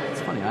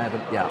 It's funny. I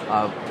haven't.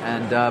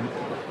 Yeah.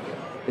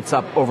 It's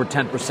up over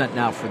 10%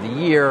 now for the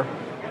year.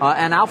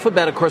 And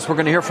Alphabet, of course, we're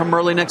going to hear from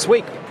early next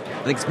week.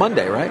 I think it's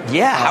Monday, right?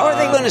 Yeah. How are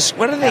they going to?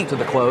 What are they after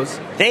the close?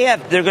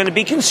 They're going to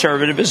be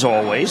conservative as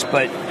always,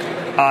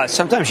 but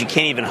sometimes you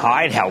can't even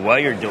hide how well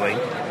you're doing.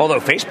 Although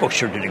Facebook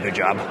sure did a good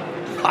job.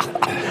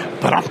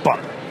 Ba-dum-bum.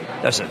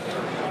 That's it.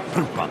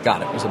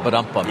 Got it. It was a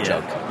ba-dum-bum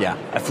joke. Yeah.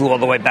 I flew all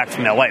the way back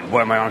from L.A.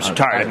 Boy, my arms are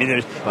tired. I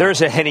mean,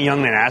 there's a Henny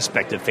Youngman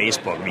aspect of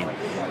Facebook. I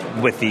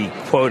mean, with the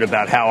quote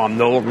about how I'm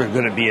no longer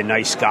going to be a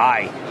nice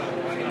guy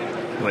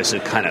was a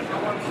kind of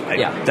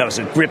that was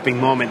a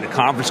gripping moment in the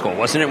conference call,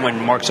 wasn't it?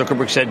 When Mark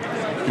Zuckerberg said,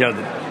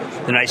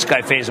 the nice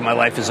guy phase of my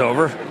life is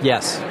over.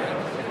 Yes.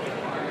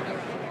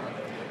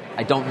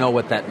 I don't know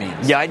what that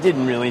means. Yeah, I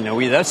didn't really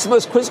know either. That's the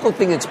most quizzical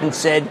thing that's been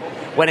said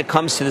when it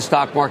comes to the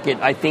stock market,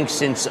 I think,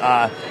 since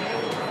I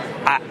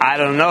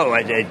don't know.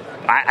 I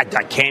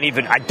can't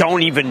even. I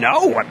don't even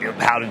know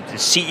how the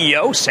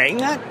CEO saying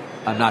that.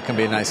 I'm not going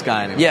to be a nice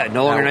guy anymore. Yeah,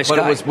 no longer a nice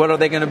guy. What are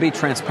they going to be?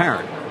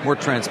 Transparent. More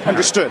transparent.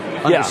 Understood.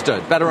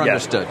 Understood. Better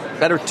understood.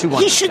 Better to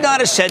understand. He should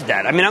not have said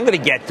that. I mean, I'm going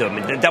to get to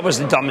him. That was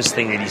the dumbest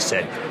thing that he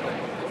said.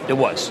 It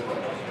was.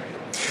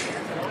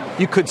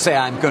 You could say,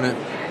 I'm going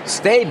to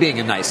stay being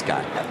a nice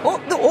guy.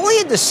 Well, all he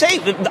had to say,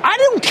 I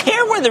don't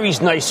care whether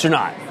he's nice or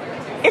not.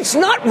 It's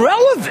not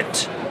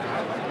relevant.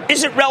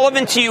 Is it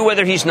relevant to you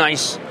whether he's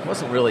nice? It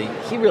wasn't really.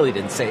 He really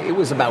didn't say. It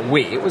was about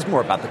we. It was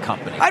more about the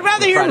company. I'd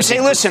rather hear him say,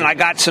 listen, I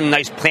got some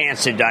nice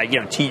pants at,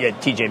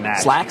 TJ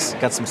Maxx. Slacks?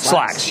 Got some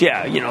slacks? Slacks,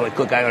 yeah.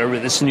 Look, I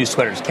got this new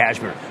sweater is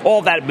cashmere.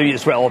 All that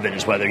is relevant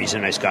is whether he's a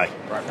nice guy.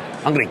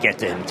 I'm going to get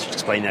to him to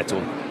explain that to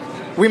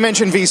him. We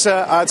mentioned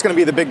Visa. It's going to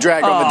be the big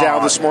drag on the Dow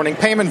this morning.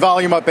 Payment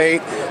volume up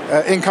 8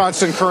 in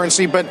constant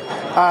currency, but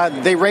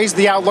they raised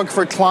the outlook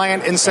for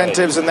client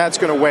incentives, and that's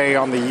going to weigh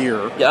on the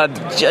year.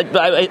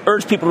 I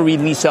urge people to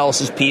read Lisa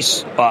Ellis's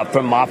piece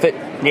from Moffett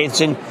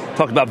Nathanson,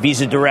 talked about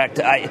Visa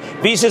Direct.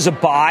 Visa's a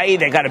buy.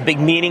 They got a big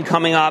meeting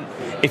coming up.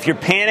 If you're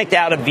panicked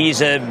out of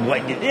Visa,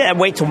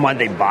 wait till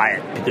Monday, buy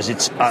it, because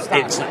it's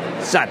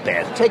not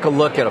bad. Take a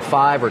look at a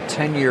 5 or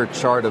 10 year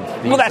chart of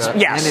Visa,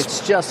 and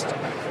it's just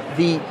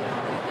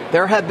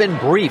there have been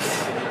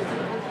brief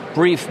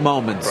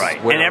moments.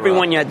 Right. Where, and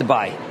everyone you had to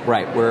buy.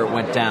 Right, where it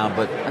went down.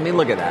 But, I mean,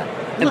 look at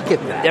that. Look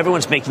at that.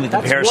 Everyone's making the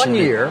comparison to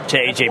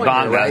AJ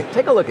Bonga. Right?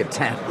 Take a look at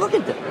 10. Look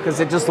at that. Because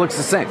it just looks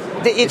the same.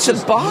 It's a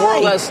buy. More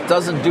or less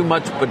doesn't do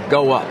much but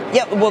go up.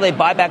 Yeah, well, they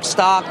buy back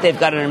stock. They've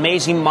got an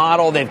amazing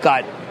model. They've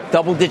got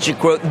double-digit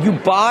growth. You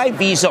buy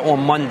Visa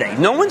on Monday.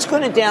 No one's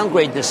going to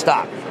downgrade the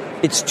stock.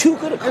 It's too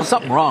good a company. There's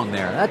something wrong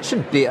there. That's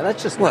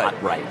just not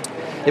right.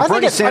 If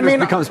Bernie Sanders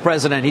becomes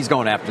president, he's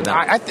going after them.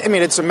 I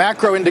mean, it's a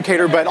macro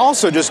indicator, but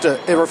also just a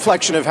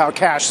reflection of how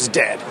cash is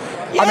dead.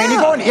 Yeah.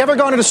 I mean, you ever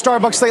gone into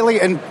Starbucks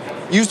lately and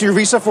used your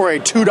Visa for a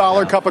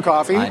 $2 cup of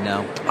coffee? I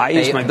know. I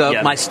use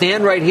my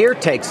stand right here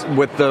takes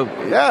with the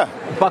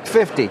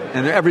 $1.50,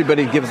 and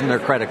everybody gives them their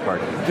credit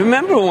card.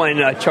 Remember when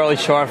Charlie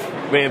Scharf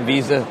ran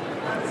Visa?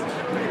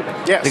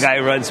 Yes. The guy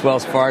who runs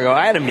Wells Fargo.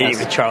 I had a meeting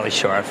with Charlie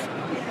Scharf.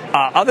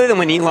 Other than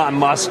when Elon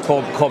Musk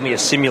called me a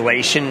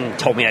simulation,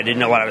 told me I didn't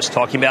know what I was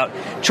talking about,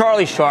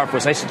 Charlie Scharf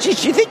was, I said,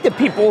 geez, do you think that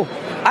people,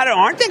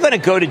 aren't they going to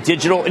go to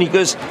digital? And he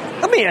goes,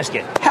 let me ask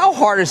you, how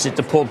hard is it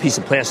to pull a piece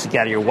of plastic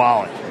out of your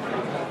wallet?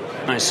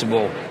 And I said,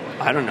 well,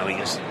 I don't know. He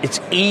goes, it's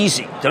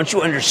easy. Don't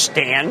you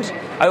understand?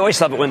 I always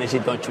love it when they say,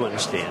 don't you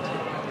understand?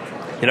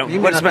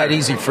 What's that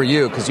easy for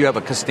you because you have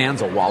a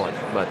Costanza wallet,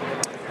 but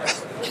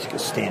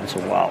Costanza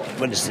wallet.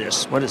 What is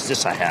this? What is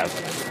this I have?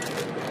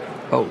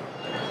 Oh,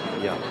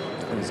 yeah.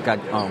 He's got,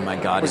 oh my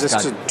God. Was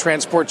this to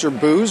transport your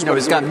booze? No,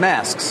 he's got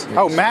masks.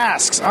 Oh,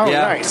 masks. Oh,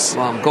 yeah. Nice.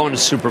 Well, I'm going to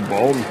Super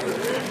Bowl. You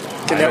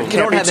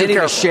don't have any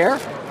to share?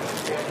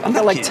 I've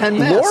got like 10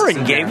 masks.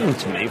 Lauren gave them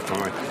to me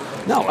for it.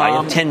 No,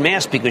 I have 10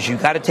 masks because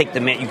you've got to take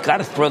you've got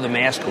to throw the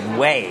mask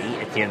away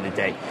at the end of the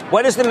day.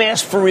 What is the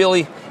mask for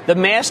really? The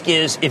mask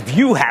is if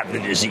you have the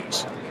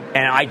disease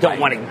and I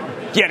don't want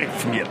to get it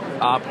from you.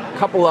 A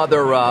couple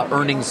other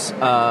earnings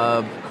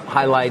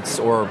highlights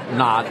or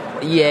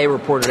not. EA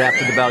reported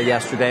after the bell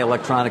yesterday,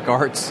 Electronic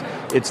Arts,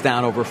 it's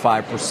down over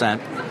 5%.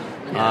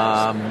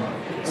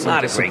 Yes.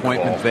 Not a great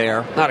call.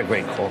 There. Not a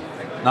great call.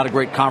 Not a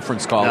great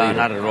conference call either.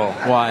 Not at all.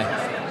 Why?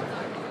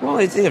 Well,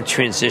 they have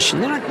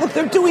transition.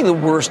 They're doing the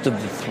worst of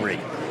the three.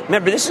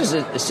 Remember, this is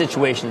a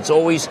situation. It's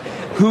always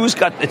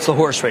it's the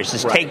horse race.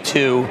 It's Take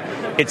Two.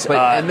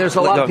 And there's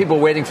a lot of people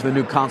waiting for the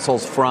new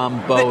consoles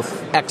from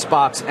both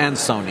Xbox and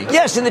Sony.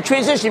 Yes, in the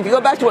transition, if you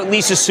go back to what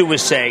Lisa Su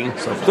was saying,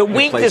 the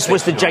weakness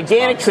was the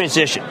gigantic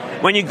transition.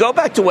 When you go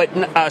back to what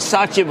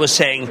Satya was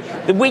saying,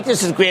 the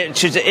weakness is great.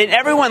 And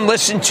everyone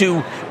listened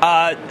to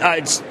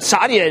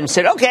Satya and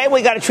said, okay,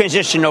 we got a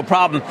transition, no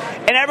problem.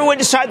 And everyone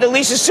decided that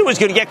Lisa Su was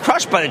going to get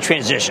crushed by the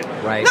transition.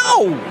 Right.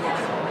 No.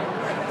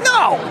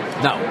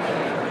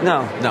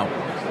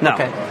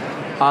 Okay.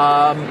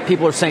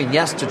 People are saying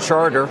yes to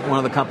Charter, one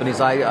of the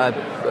companies I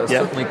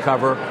certainly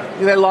cover.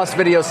 They lost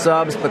video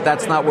subs, but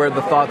that's not where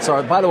the thoughts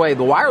are. By the way,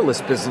 the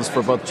wireless business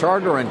for both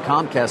Charter and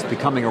Comcast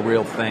becoming a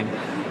real thing.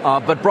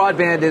 But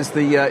broadband is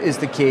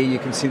the key. You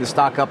can see the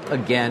stock up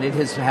again. It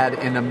has had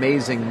an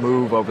amazing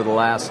move over the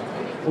last,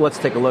 let's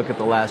take a look at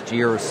the last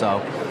year or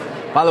so.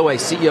 By the way,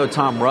 CEO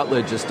Tom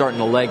Rutledge is starting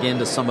to leg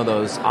into some of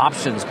those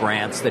options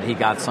grants that he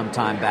got some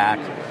time back.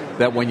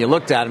 That when you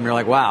looked at him, you're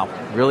like, wow,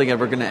 really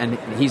ever going to... And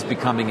he's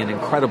becoming an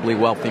incredibly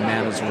wealthy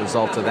man as a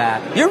result of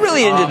that. You're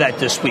really into that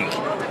this week.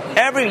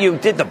 You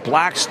did the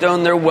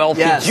Blackstone, they're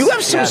wealthy. Yes, do you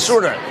have some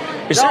sort of...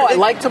 I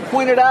like to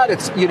point it out.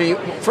 It's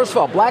first of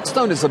all,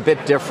 Blackstone is a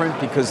bit different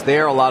because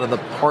there a lot of the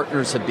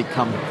partners have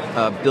become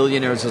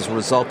billionaires as a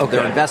result of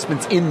their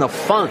investments in the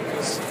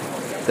funds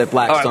that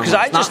Blackstone because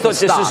I just thought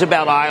this was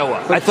about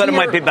Iowa. I thought it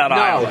might be about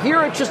Iowa. No,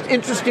 here it's just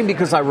interesting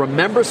because I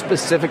remember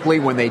specifically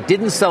when they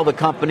didn't sell the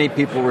company,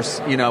 people were,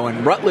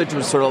 and Rutledge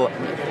was sort of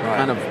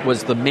kind of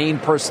was the main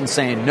person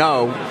saying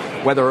no,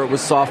 whether it was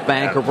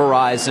SoftBank or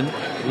Verizon.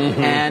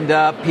 Mm-hmm.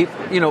 And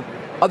people,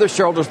 other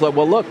shareholders thought,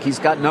 well, look, he's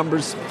got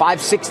numbers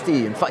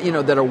 560 and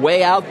that are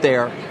way out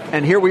there.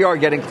 And here we are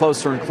getting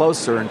closer and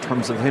closer in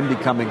terms of him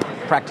becoming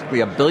practically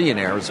a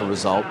billionaire as a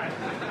result.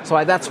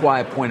 So that's why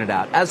I pointed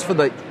out. As for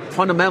the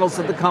fundamentals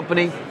of the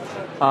company,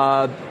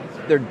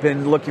 they've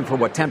been looking for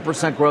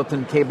 10% growth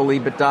in cable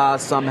EBITDA.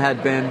 Some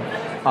had been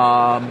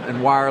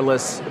in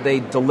wireless. They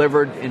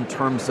delivered in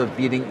terms of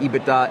beating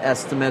EBITDA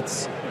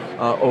estimates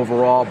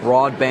overall.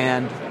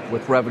 Broadband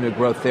with revenue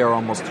growth there,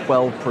 almost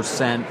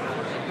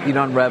 12%. Beat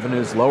on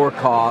revenues, lower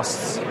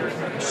costs.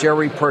 Share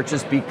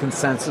repurchase beat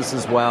consensus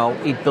as well.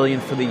 $8 billion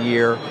for the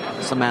year.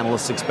 Some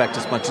analysts expect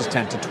as much as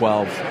 10 to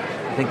 12.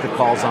 I think the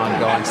call's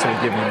ongoing, so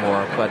we'll give you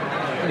more. But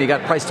you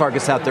got price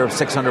targets out there of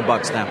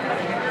 $600 now.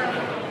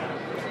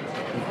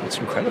 It's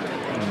incredible.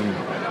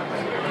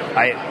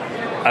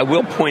 I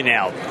will point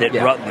out that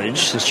Rutledge,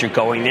 since you're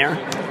going there,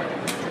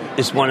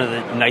 is one of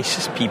the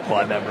nicest people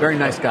I've ever Very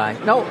nice guy.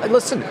 No,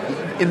 listen,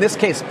 in this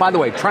case, by the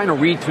way, trying to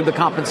read through the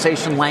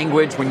compensation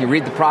language when you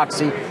read the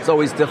proxy, it's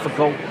always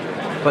difficult.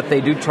 But they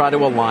do try to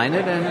align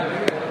it,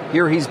 and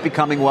here he's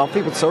becoming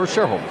wealthy, but so are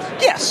shareholders.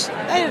 Yes,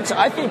 and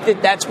I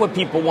think that's what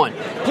people want.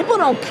 People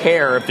don't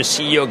care if the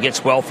CEO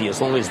gets wealthy as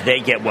long as they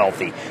get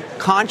wealthy.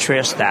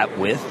 Contrast that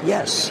with,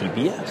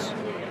 CBS.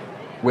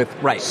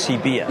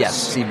 CBS.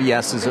 Yes,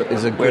 CBS is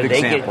a where good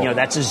example.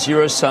 That's a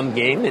zero-sum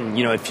game, and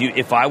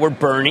if I were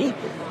Bernie,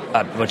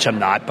 which I'm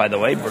not, by the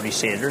way, Bernie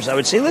Sanders, I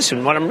would say,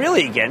 listen, what I'm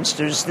really against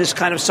is this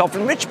kind of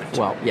self-enrichment.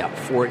 Well,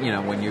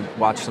 when you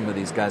watch some of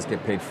these guys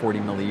get paid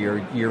 $40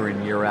 million year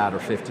in, year out, or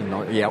 $50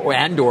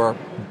 million, or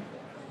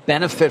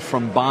benefit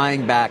from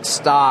buying back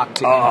stock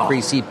to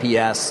increase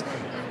EPS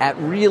at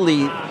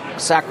really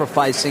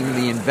sacrificing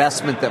the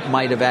investment that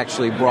might have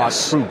actually brought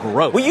true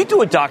growth. Will you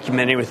do a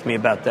documentary with me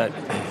about that?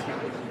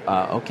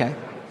 Okay.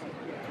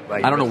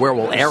 I don't know where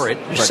we'll air it,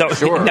 but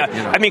sure. No,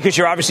 I mean, because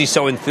you're obviously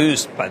so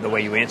enthused by the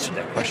way you answered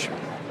that question.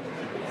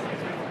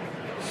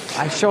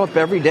 I show up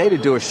every day to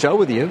do a show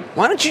with you.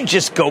 Why don't you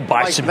just go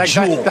buy some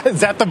jewel?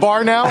 Is that the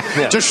bar now?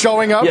 Yeah. Just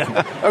showing up?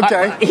 Yeah.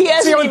 Okay.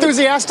 See how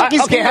enthusiastic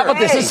he's how about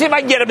this? Let's see if I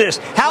can get him this.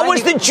 How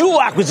was the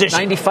jewel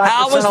acquisition?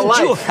 95% of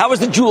life. How was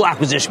the jewel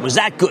acquisition? Was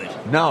that good?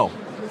 No.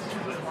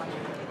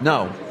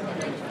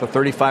 The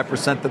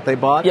 35% that they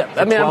bought? Yeah,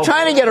 I mean, I'm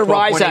trying to get a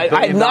rise out.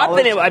 I've not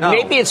been able.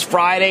 Maybe it's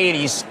Friday and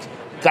he's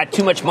got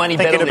too much money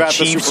betting on the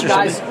Chiefs.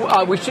 Guys,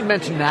 we should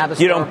mention Navistar.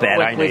 You don't bet,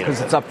 I know.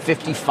 Because it's up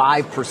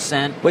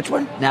 55%. Which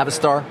one?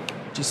 Navistar.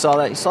 You saw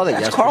that yesterday.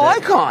 That's Carl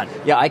Icahn.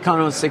 Yeah, Icahn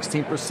owns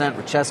 16%.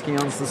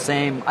 Rachesky owns the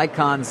same.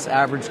 Icahn's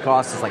average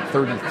cost is like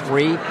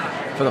 33.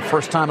 For the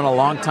first time in a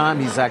long time,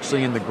 he's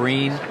actually in the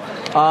green.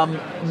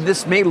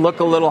 This may look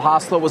a little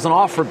hostile. It was an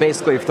offer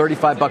basically of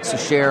 $35 a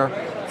share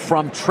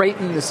from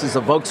Trayton. This is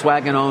a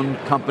Volkswagen-owned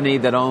company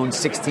that owns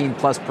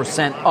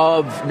 16+%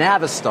 of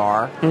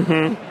Navistar,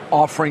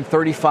 offering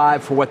 $35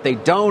 for what they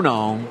don't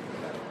own.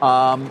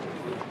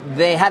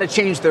 They had to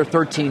change their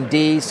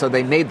 13D, so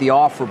they made the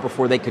offer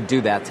before they could do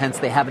that. Hence,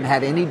 they haven't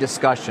had any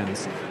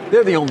discussions.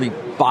 They're the only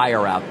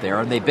buyer out there,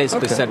 and they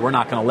basically said, we're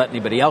not going to let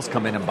anybody else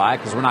come in and buy it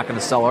because we're not going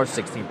to sell our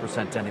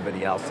 16% to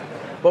anybody else.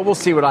 But we'll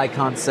see what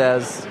Icahn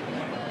says.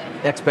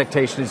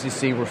 Expectation, as you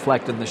see,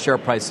 reflected in the share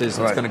prices.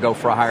 It's going to go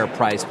for a higher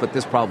price, but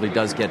this probably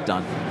does get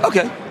done.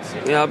 Okay.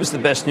 Yeah, that was the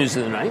best news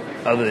of the night,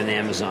 other than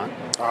Amazon.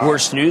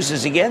 Worst news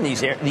is, again,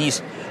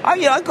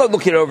 I go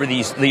looking over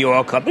the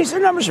oil companies. Their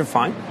numbers are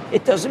fine.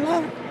 It doesn't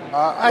matter.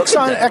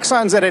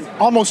 Exxon's at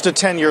almost a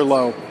 10-year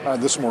low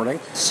this morning.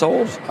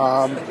 Sold.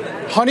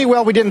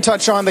 Honeywell, we didn't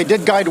touch on. They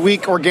did guide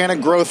weak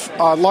organic growth,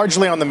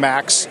 largely on the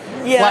max.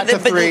 Yeah, flat to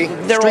 3.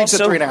 Streets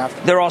at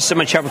 3.5. They're also,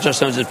 my Chevrolet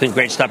Stones has been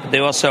great stuff, but they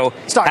also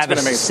Stock's have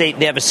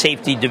they have a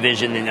safety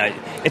division. And,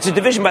 it's a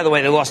division, by the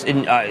way, they lost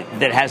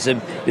that has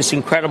this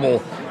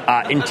incredible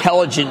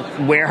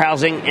intelligent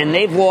warehousing, and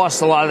they've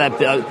lost a lot of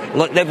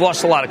that. They've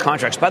lost a lot of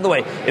contracts. By the way,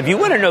 if you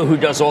want to know who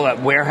does all that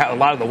a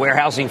lot of the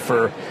warehousing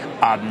for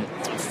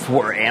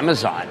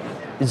Amazon,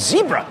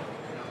 Zebra.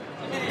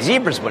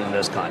 Zebra's winning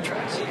those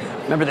contracts.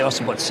 Remember, they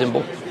also bought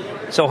Symbol.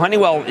 So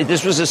Honeywell,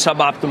 this was a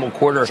suboptimal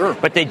quarter, sure,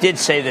 but they did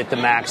say that the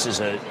max is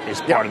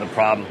part of the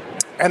problem.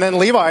 And then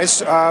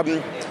Levi's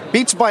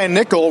beats by a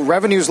nickel.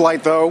 Revenue's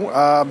light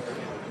though.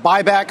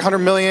 Buyback,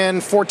 $100 million,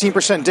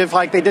 14% div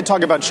hike. They did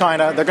talk about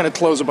China. They're going to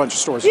close a bunch of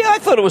stores. Yeah, I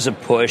thought it was a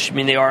push. I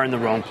mean, they are in the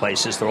wrong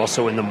places. They're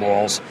also in the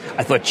malls.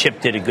 I thought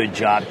Chip did a good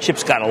job.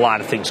 Chip's got a lot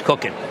of things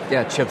cooking.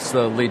 Yeah, Chip's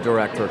the lead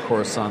director, of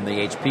course, on the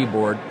HP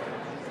board.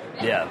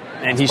 Yeah,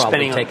 and he's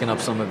probably taking up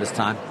some of his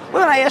time.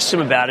 Well, I asked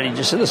him about it. He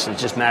just said, listen,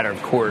 it's just a matter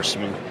of course. I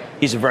mean,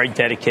 he's a very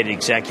dedicated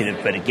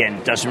executive, but again,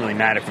 it doesn't really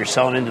matter. If you're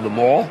selling into the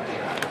mall,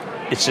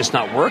 it's just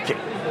not working.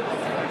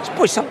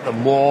 It's something the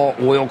mall,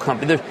 oil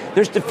company.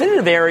 There's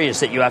definitive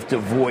areas that you have to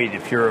avoid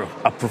if you're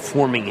a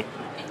performing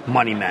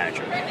money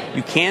manager.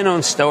 You can't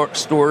own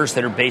stores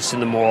that are based in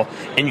the mall,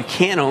 and you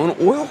can't own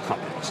oil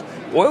companies.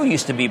 Oil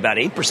used to be about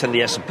 8% of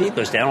the S&P. It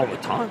goes down all the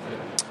time.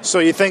 So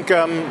you think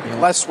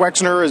Les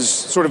Wexner is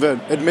sort of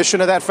an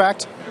admission of that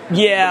fact?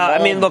 Yeah,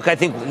 I mean, look, I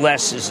think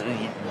Les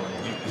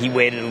he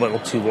waited a little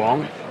too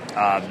long,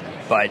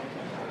 but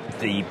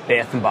the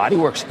Bath & Body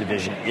Works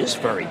division is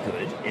very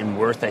good and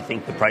worth, I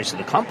think, the price of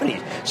the company.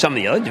 Some of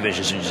the other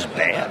divisions are just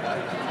bad.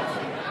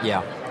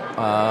 Yeah.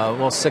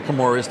 Well,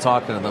 Sycamore is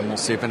talking to them. We'll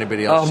see if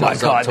anybody else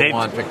shows up to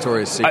want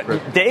Victoria's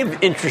Secret. They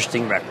have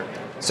interesting record.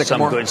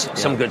 Sycamore?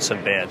 Some good,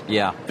 some bad.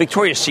 Yeah.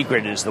 Victoria's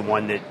Secret is the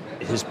one that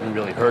has been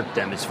really hurt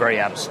them. It's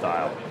very out of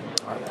style.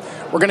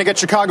 We're going to get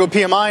Chicago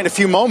PMI in a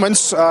few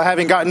moments,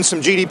 having gotten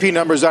some GDP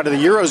numbers out of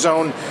the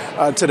Eurozone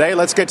today.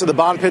 Let's get to the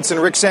bond pits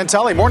and Rick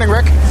Santelli. Morning,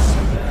 Rick.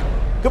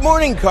 Good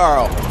morning,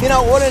 Carl. You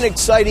know, what an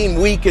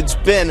exciting week it's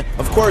been.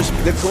 Of course,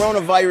 the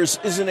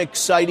coronavirus isn't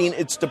exciting.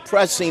 It's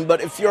depressing.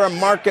 But if you're a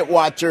market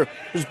watcher,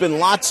 there's been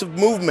lots of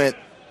movement.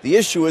 The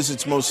issue is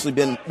it's mostly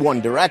been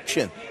one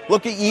direction.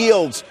 Look at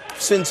yields.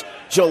 Since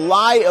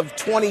July of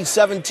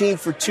 2017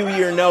 for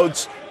 2-year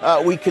notes,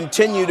 we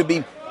continue to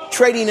be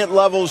trading at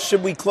levels.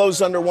 Should we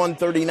close under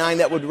 139,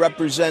 that would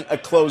represent a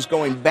close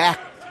going back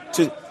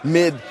to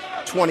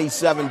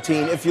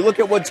mid-2017. If you look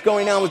at what's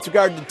going on with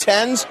regard to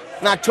 10s,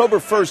 an October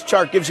 1st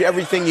chart gives you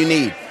everything you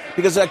need.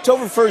 Because the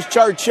October 1st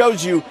chart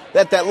shows you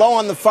that low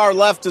on the far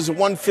left is a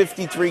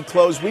 153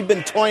 close. We've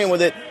been toying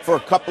with it for a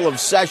couple of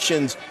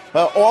sessions.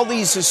 All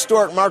these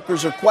historic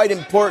markers are quite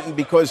important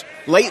because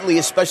lately,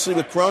 especially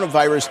with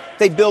coronavirus,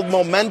 they build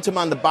momentum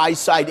on the buy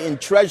side in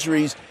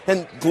treasuries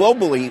and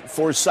globally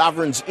for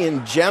sovereigns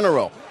in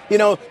general. You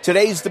know,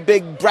 today's the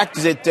big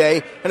Brexit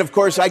day, and of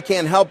course I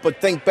can't help but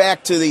think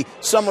back to the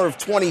summer of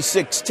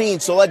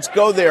 2016, so let's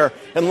go there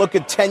and look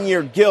at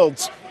 10-year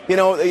gilts. You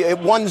know, at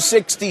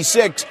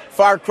 166,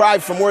 far cry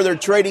from where they're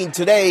trading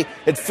today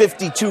at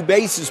 52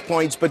 basis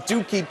points. But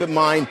do keep in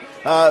mind,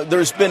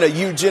 there's been a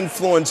huge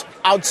influence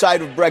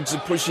outside of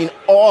Brexit pushing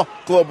all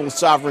global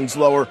sovereigns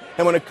lower.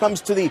 And when it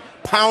comes to the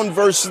pound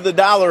versus the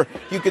dollar,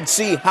 you can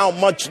see how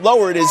much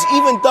lower it is,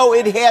 even though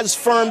it has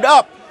firmed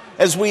up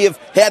as we have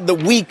had the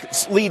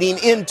weeks leading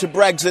into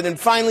Brexit. And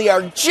finally,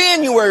 our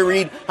January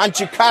read on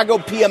Chicago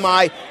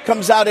PMI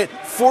comes out at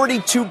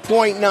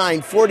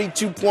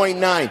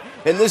 42.9.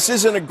 And this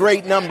isn't a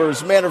great number.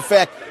 As a matter of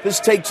fact, this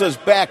takes us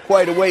back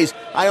quite a ways.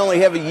 I only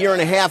have a year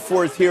and a half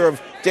worth here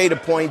of data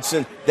points,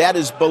 and that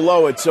is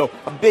below it. So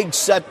a big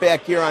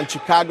setback here on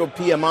Chicago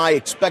PMI,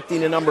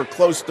 expecting a number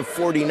close to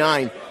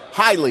 49.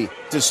 Highly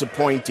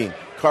disappointing.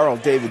 Carl,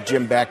 David,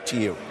 Jim, back to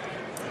you.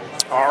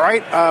 All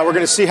right, we're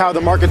going to see how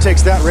the market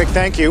takes that, Rick.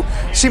 Thank you.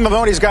 Seema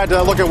Moni's got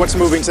to look at what's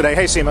moving today.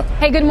 Hey, Seema.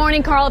 Hey, good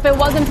morning, Carl. If it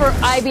wasn't for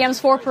IBM's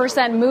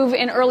 4% move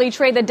in early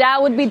trade, the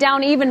Dow would be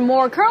down even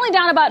more. Currently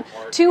down about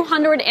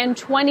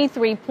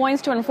 223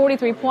 points,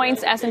 243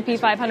 points. S&P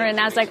 500 and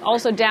NASDAQ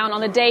also down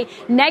on the day.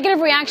 Negative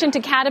reaction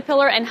to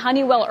Caterpillar and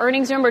Honeywell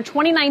earnings. Remember,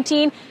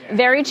 2019,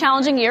 very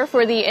challenging year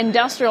for the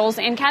industrials.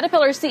 And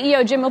Caterpillar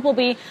CEO Jim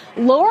Appleby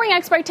lowering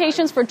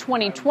expectations for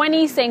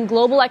 2020, saying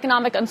global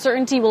economic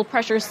uncertainty will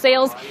pressure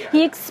sales.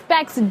 He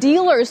expects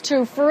dealers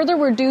to further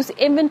reduce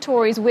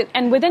inventories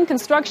within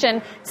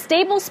construction.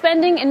 Stable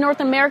spending in North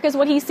America is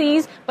what he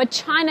sees, but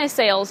China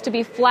sales to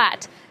be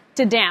flat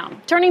to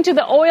down. Turning to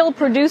the oil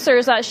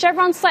producers,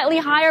 Chevron slightly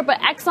higher, but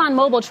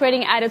ExxonMobil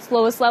trading at its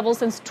lowest level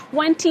since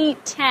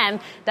 2010.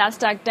 That's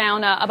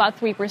down about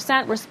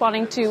 3%,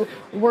 responding to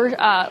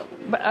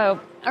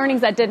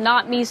earnings that did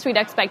not meet street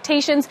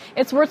expectations.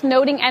 It's worth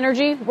noting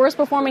energy, worst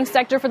performing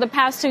sector for the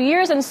past 2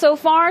 years. And so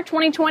far,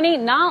 2020,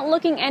 not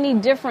looking any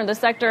different. The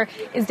sector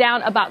is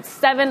down about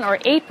 7 or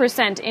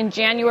 8% in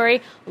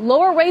January.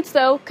 Lower rates,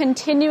 though,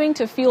 continuing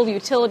to fuel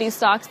utility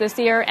stocks this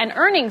year, and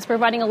earnings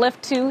providing a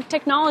lift to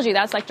technology.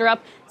 That sector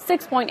up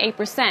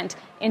 6.8%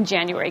 in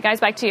January. Guys,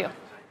 back to you.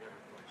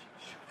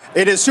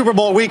 It is Super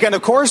Bowl weekend,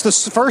 of course, the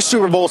first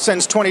Super Bowl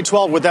since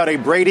 2012 without a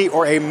Brady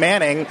or a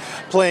Manning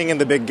playing in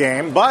the big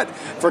game. But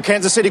for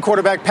Kansas City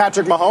quarterback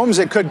Patrick Mahomes,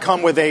 it could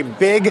come with a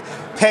big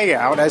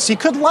payout, as he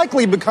could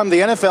likely become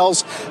the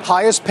NFL's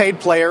highest paid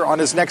player on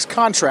his next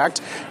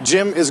contract.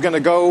 Jim is going to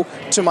go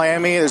to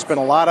Miami. There's been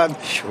a lot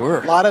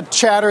of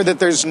chatter that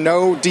there's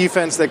no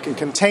defense that can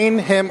contain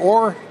him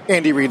or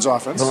Andy Reid's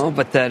offense. Well,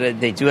 but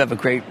they do have a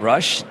great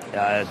rush.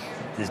 The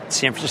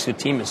San Francisco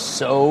team is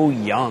so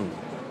young.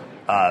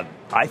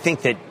 I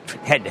think that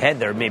head-to-head,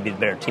 they're maybe the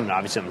better team. And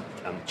obviously,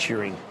 I'm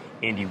cheering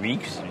Andy Reid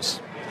because he's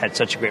had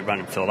such a great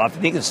run in Philadelphia.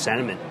 I think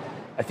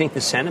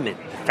the sentiment,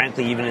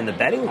 frankly, even in the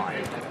betting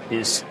line,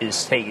 is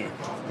taking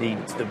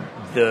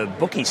the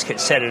bookies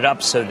set it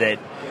up so that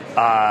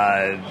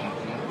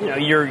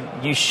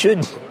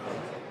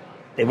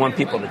they want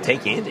people to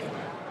take Andy,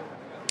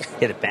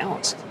 get it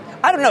balanced.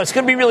 I don't know. It's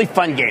going to be a really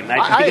fun game.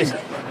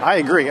 I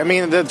agree. I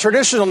mean, the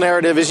traditional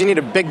narrative is you need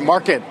a big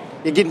market.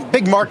 You get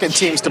big market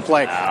teams to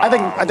play. I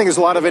think there's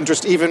a lot of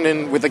interest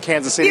even with the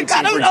Kansas City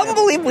team. You got an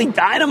unbelievably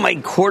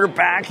dynamite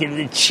quarterback and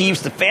the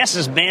Chiefs, the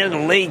fastest man in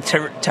the league,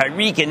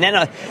 Tyreek, and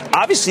then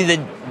obviously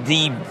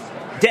the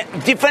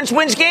defense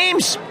wins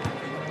games.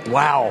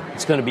 Wow,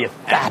 it's going to be a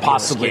fabulous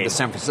possibly game. The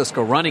San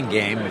Francisco running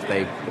game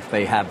if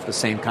they have the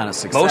same kind of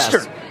success.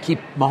 Mostert. Keep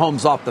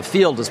Mahomes off the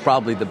field is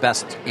probably the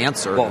best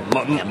answer. Well,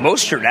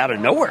 Mostert out of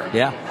nowhere.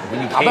 Yeah.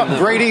 How about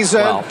Brady's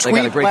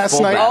tweet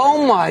last night?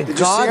 Oh my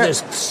God, the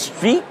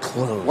street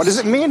clothes. What does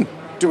it mean?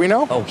 Do we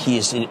know? Oh,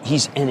 he's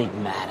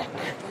enigmatic.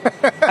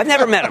 I've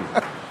never met him.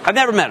 I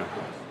don't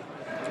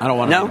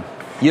want to meet him.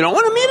 You don't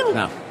want to meet him?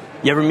 No.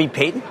 You ever meet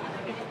Peyton?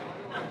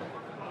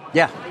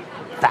 Yeah.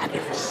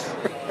 Fabulous.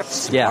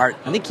 Smart.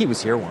 I think he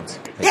was here once.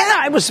 Yeah,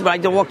 I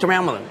walked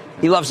around with him.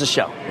 He loves the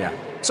show. Yeah.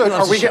 So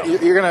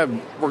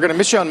we're gonna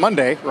miss you on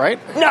Monday, right?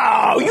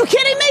 No, you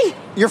kidding me?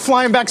 You're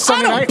flying back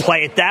Sunday night? I don't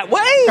play it that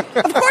way.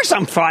 Of course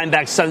I'm flying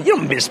back Sunday. You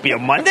don't miss me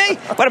on Monday.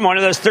 But I'm one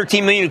of those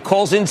 13 million who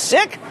calls in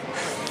sick.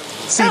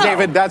 See,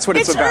 David, that's what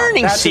it's about.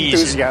 Earnings that's season.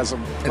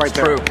 Enthusiasm right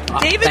there. True.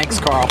 David,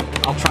 thanks, Carl.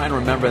 I'll try and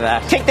remember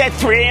that. Take that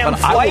 3 a.m.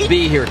 flight. I will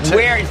be here, too.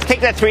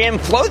 Take that 3 a.m.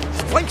 flight,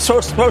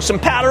 throw some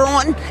powder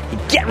on,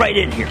 and get right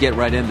in here. Get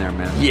right in there,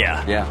 man.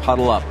 Yeah. Yeah,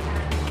 huddle up.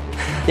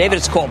 David,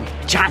 it's called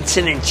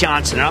Johnson &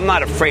 Johnson. I'm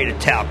not afraid of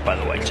talc, by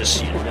the way, just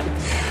so you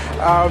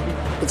know.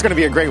 It's going to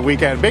be a great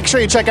weekend. Make sure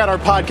you check out our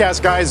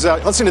podcast, guys.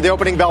 Listen to the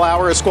opening bell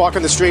hour of Squawk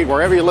on the Street,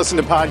 wherever you listen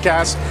to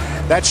podcasts.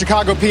 That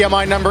Chicago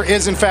PMI number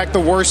is, in fact, the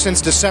worst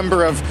since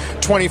December of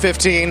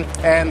 2015,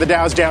 and the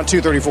Dow's down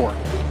 234.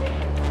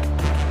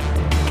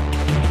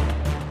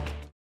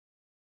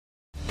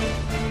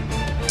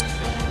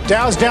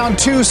 Dow's down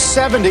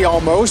 270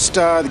 almost.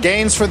 The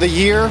gains for the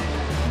year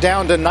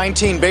down to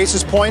 19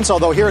 basis points,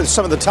 although here are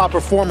some of the top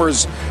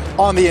performers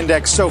on the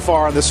index so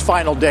far on this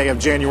final day of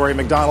January.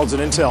 McDonald's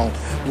and Intel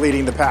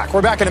leading the pack.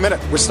 We're back in a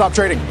minute with Stop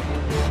Trading.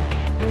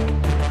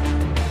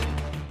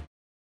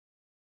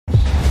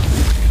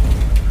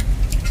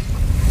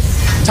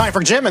 Time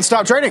for Jim and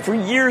Stop Trading. For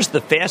years, the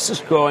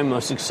fastest growing,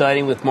 most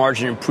exciting with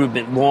margin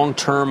improvement,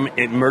 long-term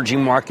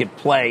emerging market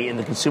play in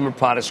the consumer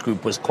products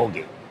group was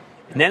Colgate.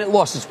 And then it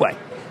lost its way.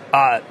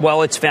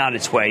 It's found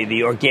its way.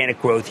 The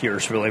organic growth here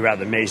is really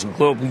rather amazing.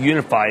 Global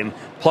Unified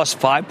plus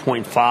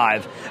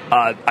 5.5.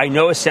 I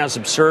know it sounds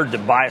absurd to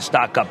buy a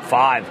stock up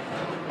 5,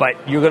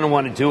 but you're going to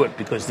want to do it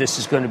because this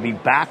is going to be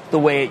back the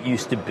way it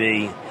used to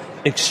be.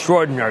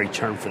 Extraordinary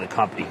turn for the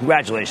company.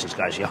 Congratulations,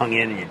 guys. You hung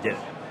in and you did it.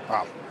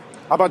 Wow.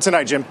 How about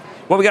tonight, Jim?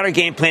 Well, we got our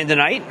game plan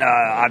tonight.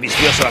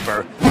 Obviously, we also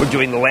have we're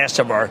doing the last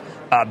of our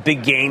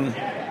big game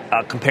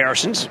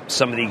comparisons.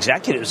 Some of the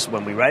executives,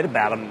 when we write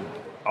about them,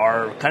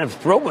 are kind of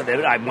thrilled with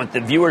it. I want the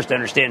viewers to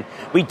understand.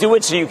 We do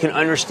it so you can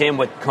understand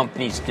what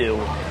companies do.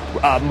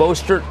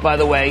 Mostert, by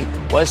the way,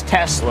 was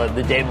Tesla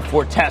the day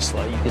before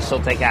Tesla. You can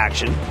still take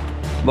action.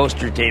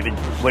 Mostert, David,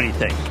 what do you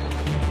think?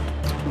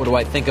 What do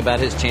I think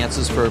about his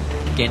chances for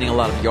gaining a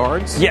lot of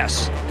yards?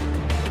 Yes.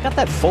 Got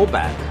that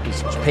fullback.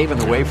 He's paving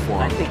the way for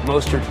him. I think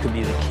Mostert could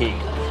be the key.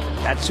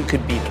 That's who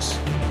could beat us.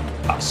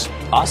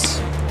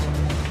 Us?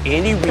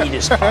 Andy Reid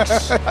is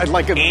us. I'd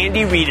like it.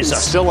 Andy Reid is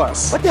us. Still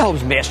us. What the hell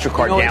is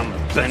MasterCard down?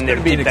 It's going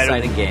to be an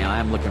exciting game. I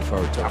am looking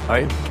forward to it. All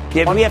right.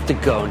 David, we have to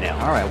go now.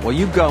 All right. Well,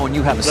 you go and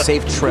you have a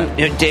safe trip.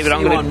 David,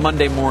 I'm going to on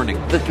Monday morning.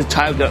 The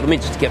tie. Let me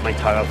just get my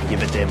tie off and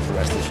give it to him for the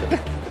rest of the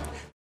show.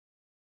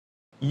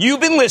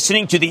 You've been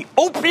listening to the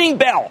opening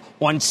bell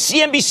on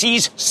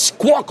CNBC's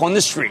Squawk on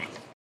the Street.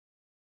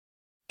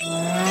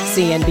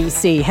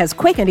 CNBC has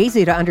quick and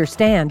easy to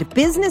understand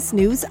business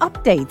news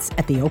updates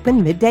at the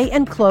open, midday,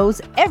 and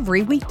close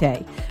every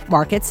weekday.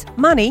 Markets,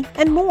 money,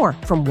 and more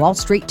from Wall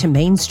Street to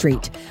Main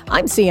Street.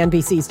 I'm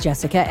CNBC's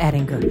Jessica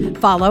Ettinger.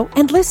 Follow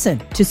and listen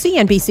to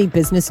CNBC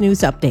Business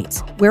News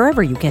Updates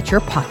wherever you get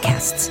your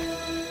podcasts.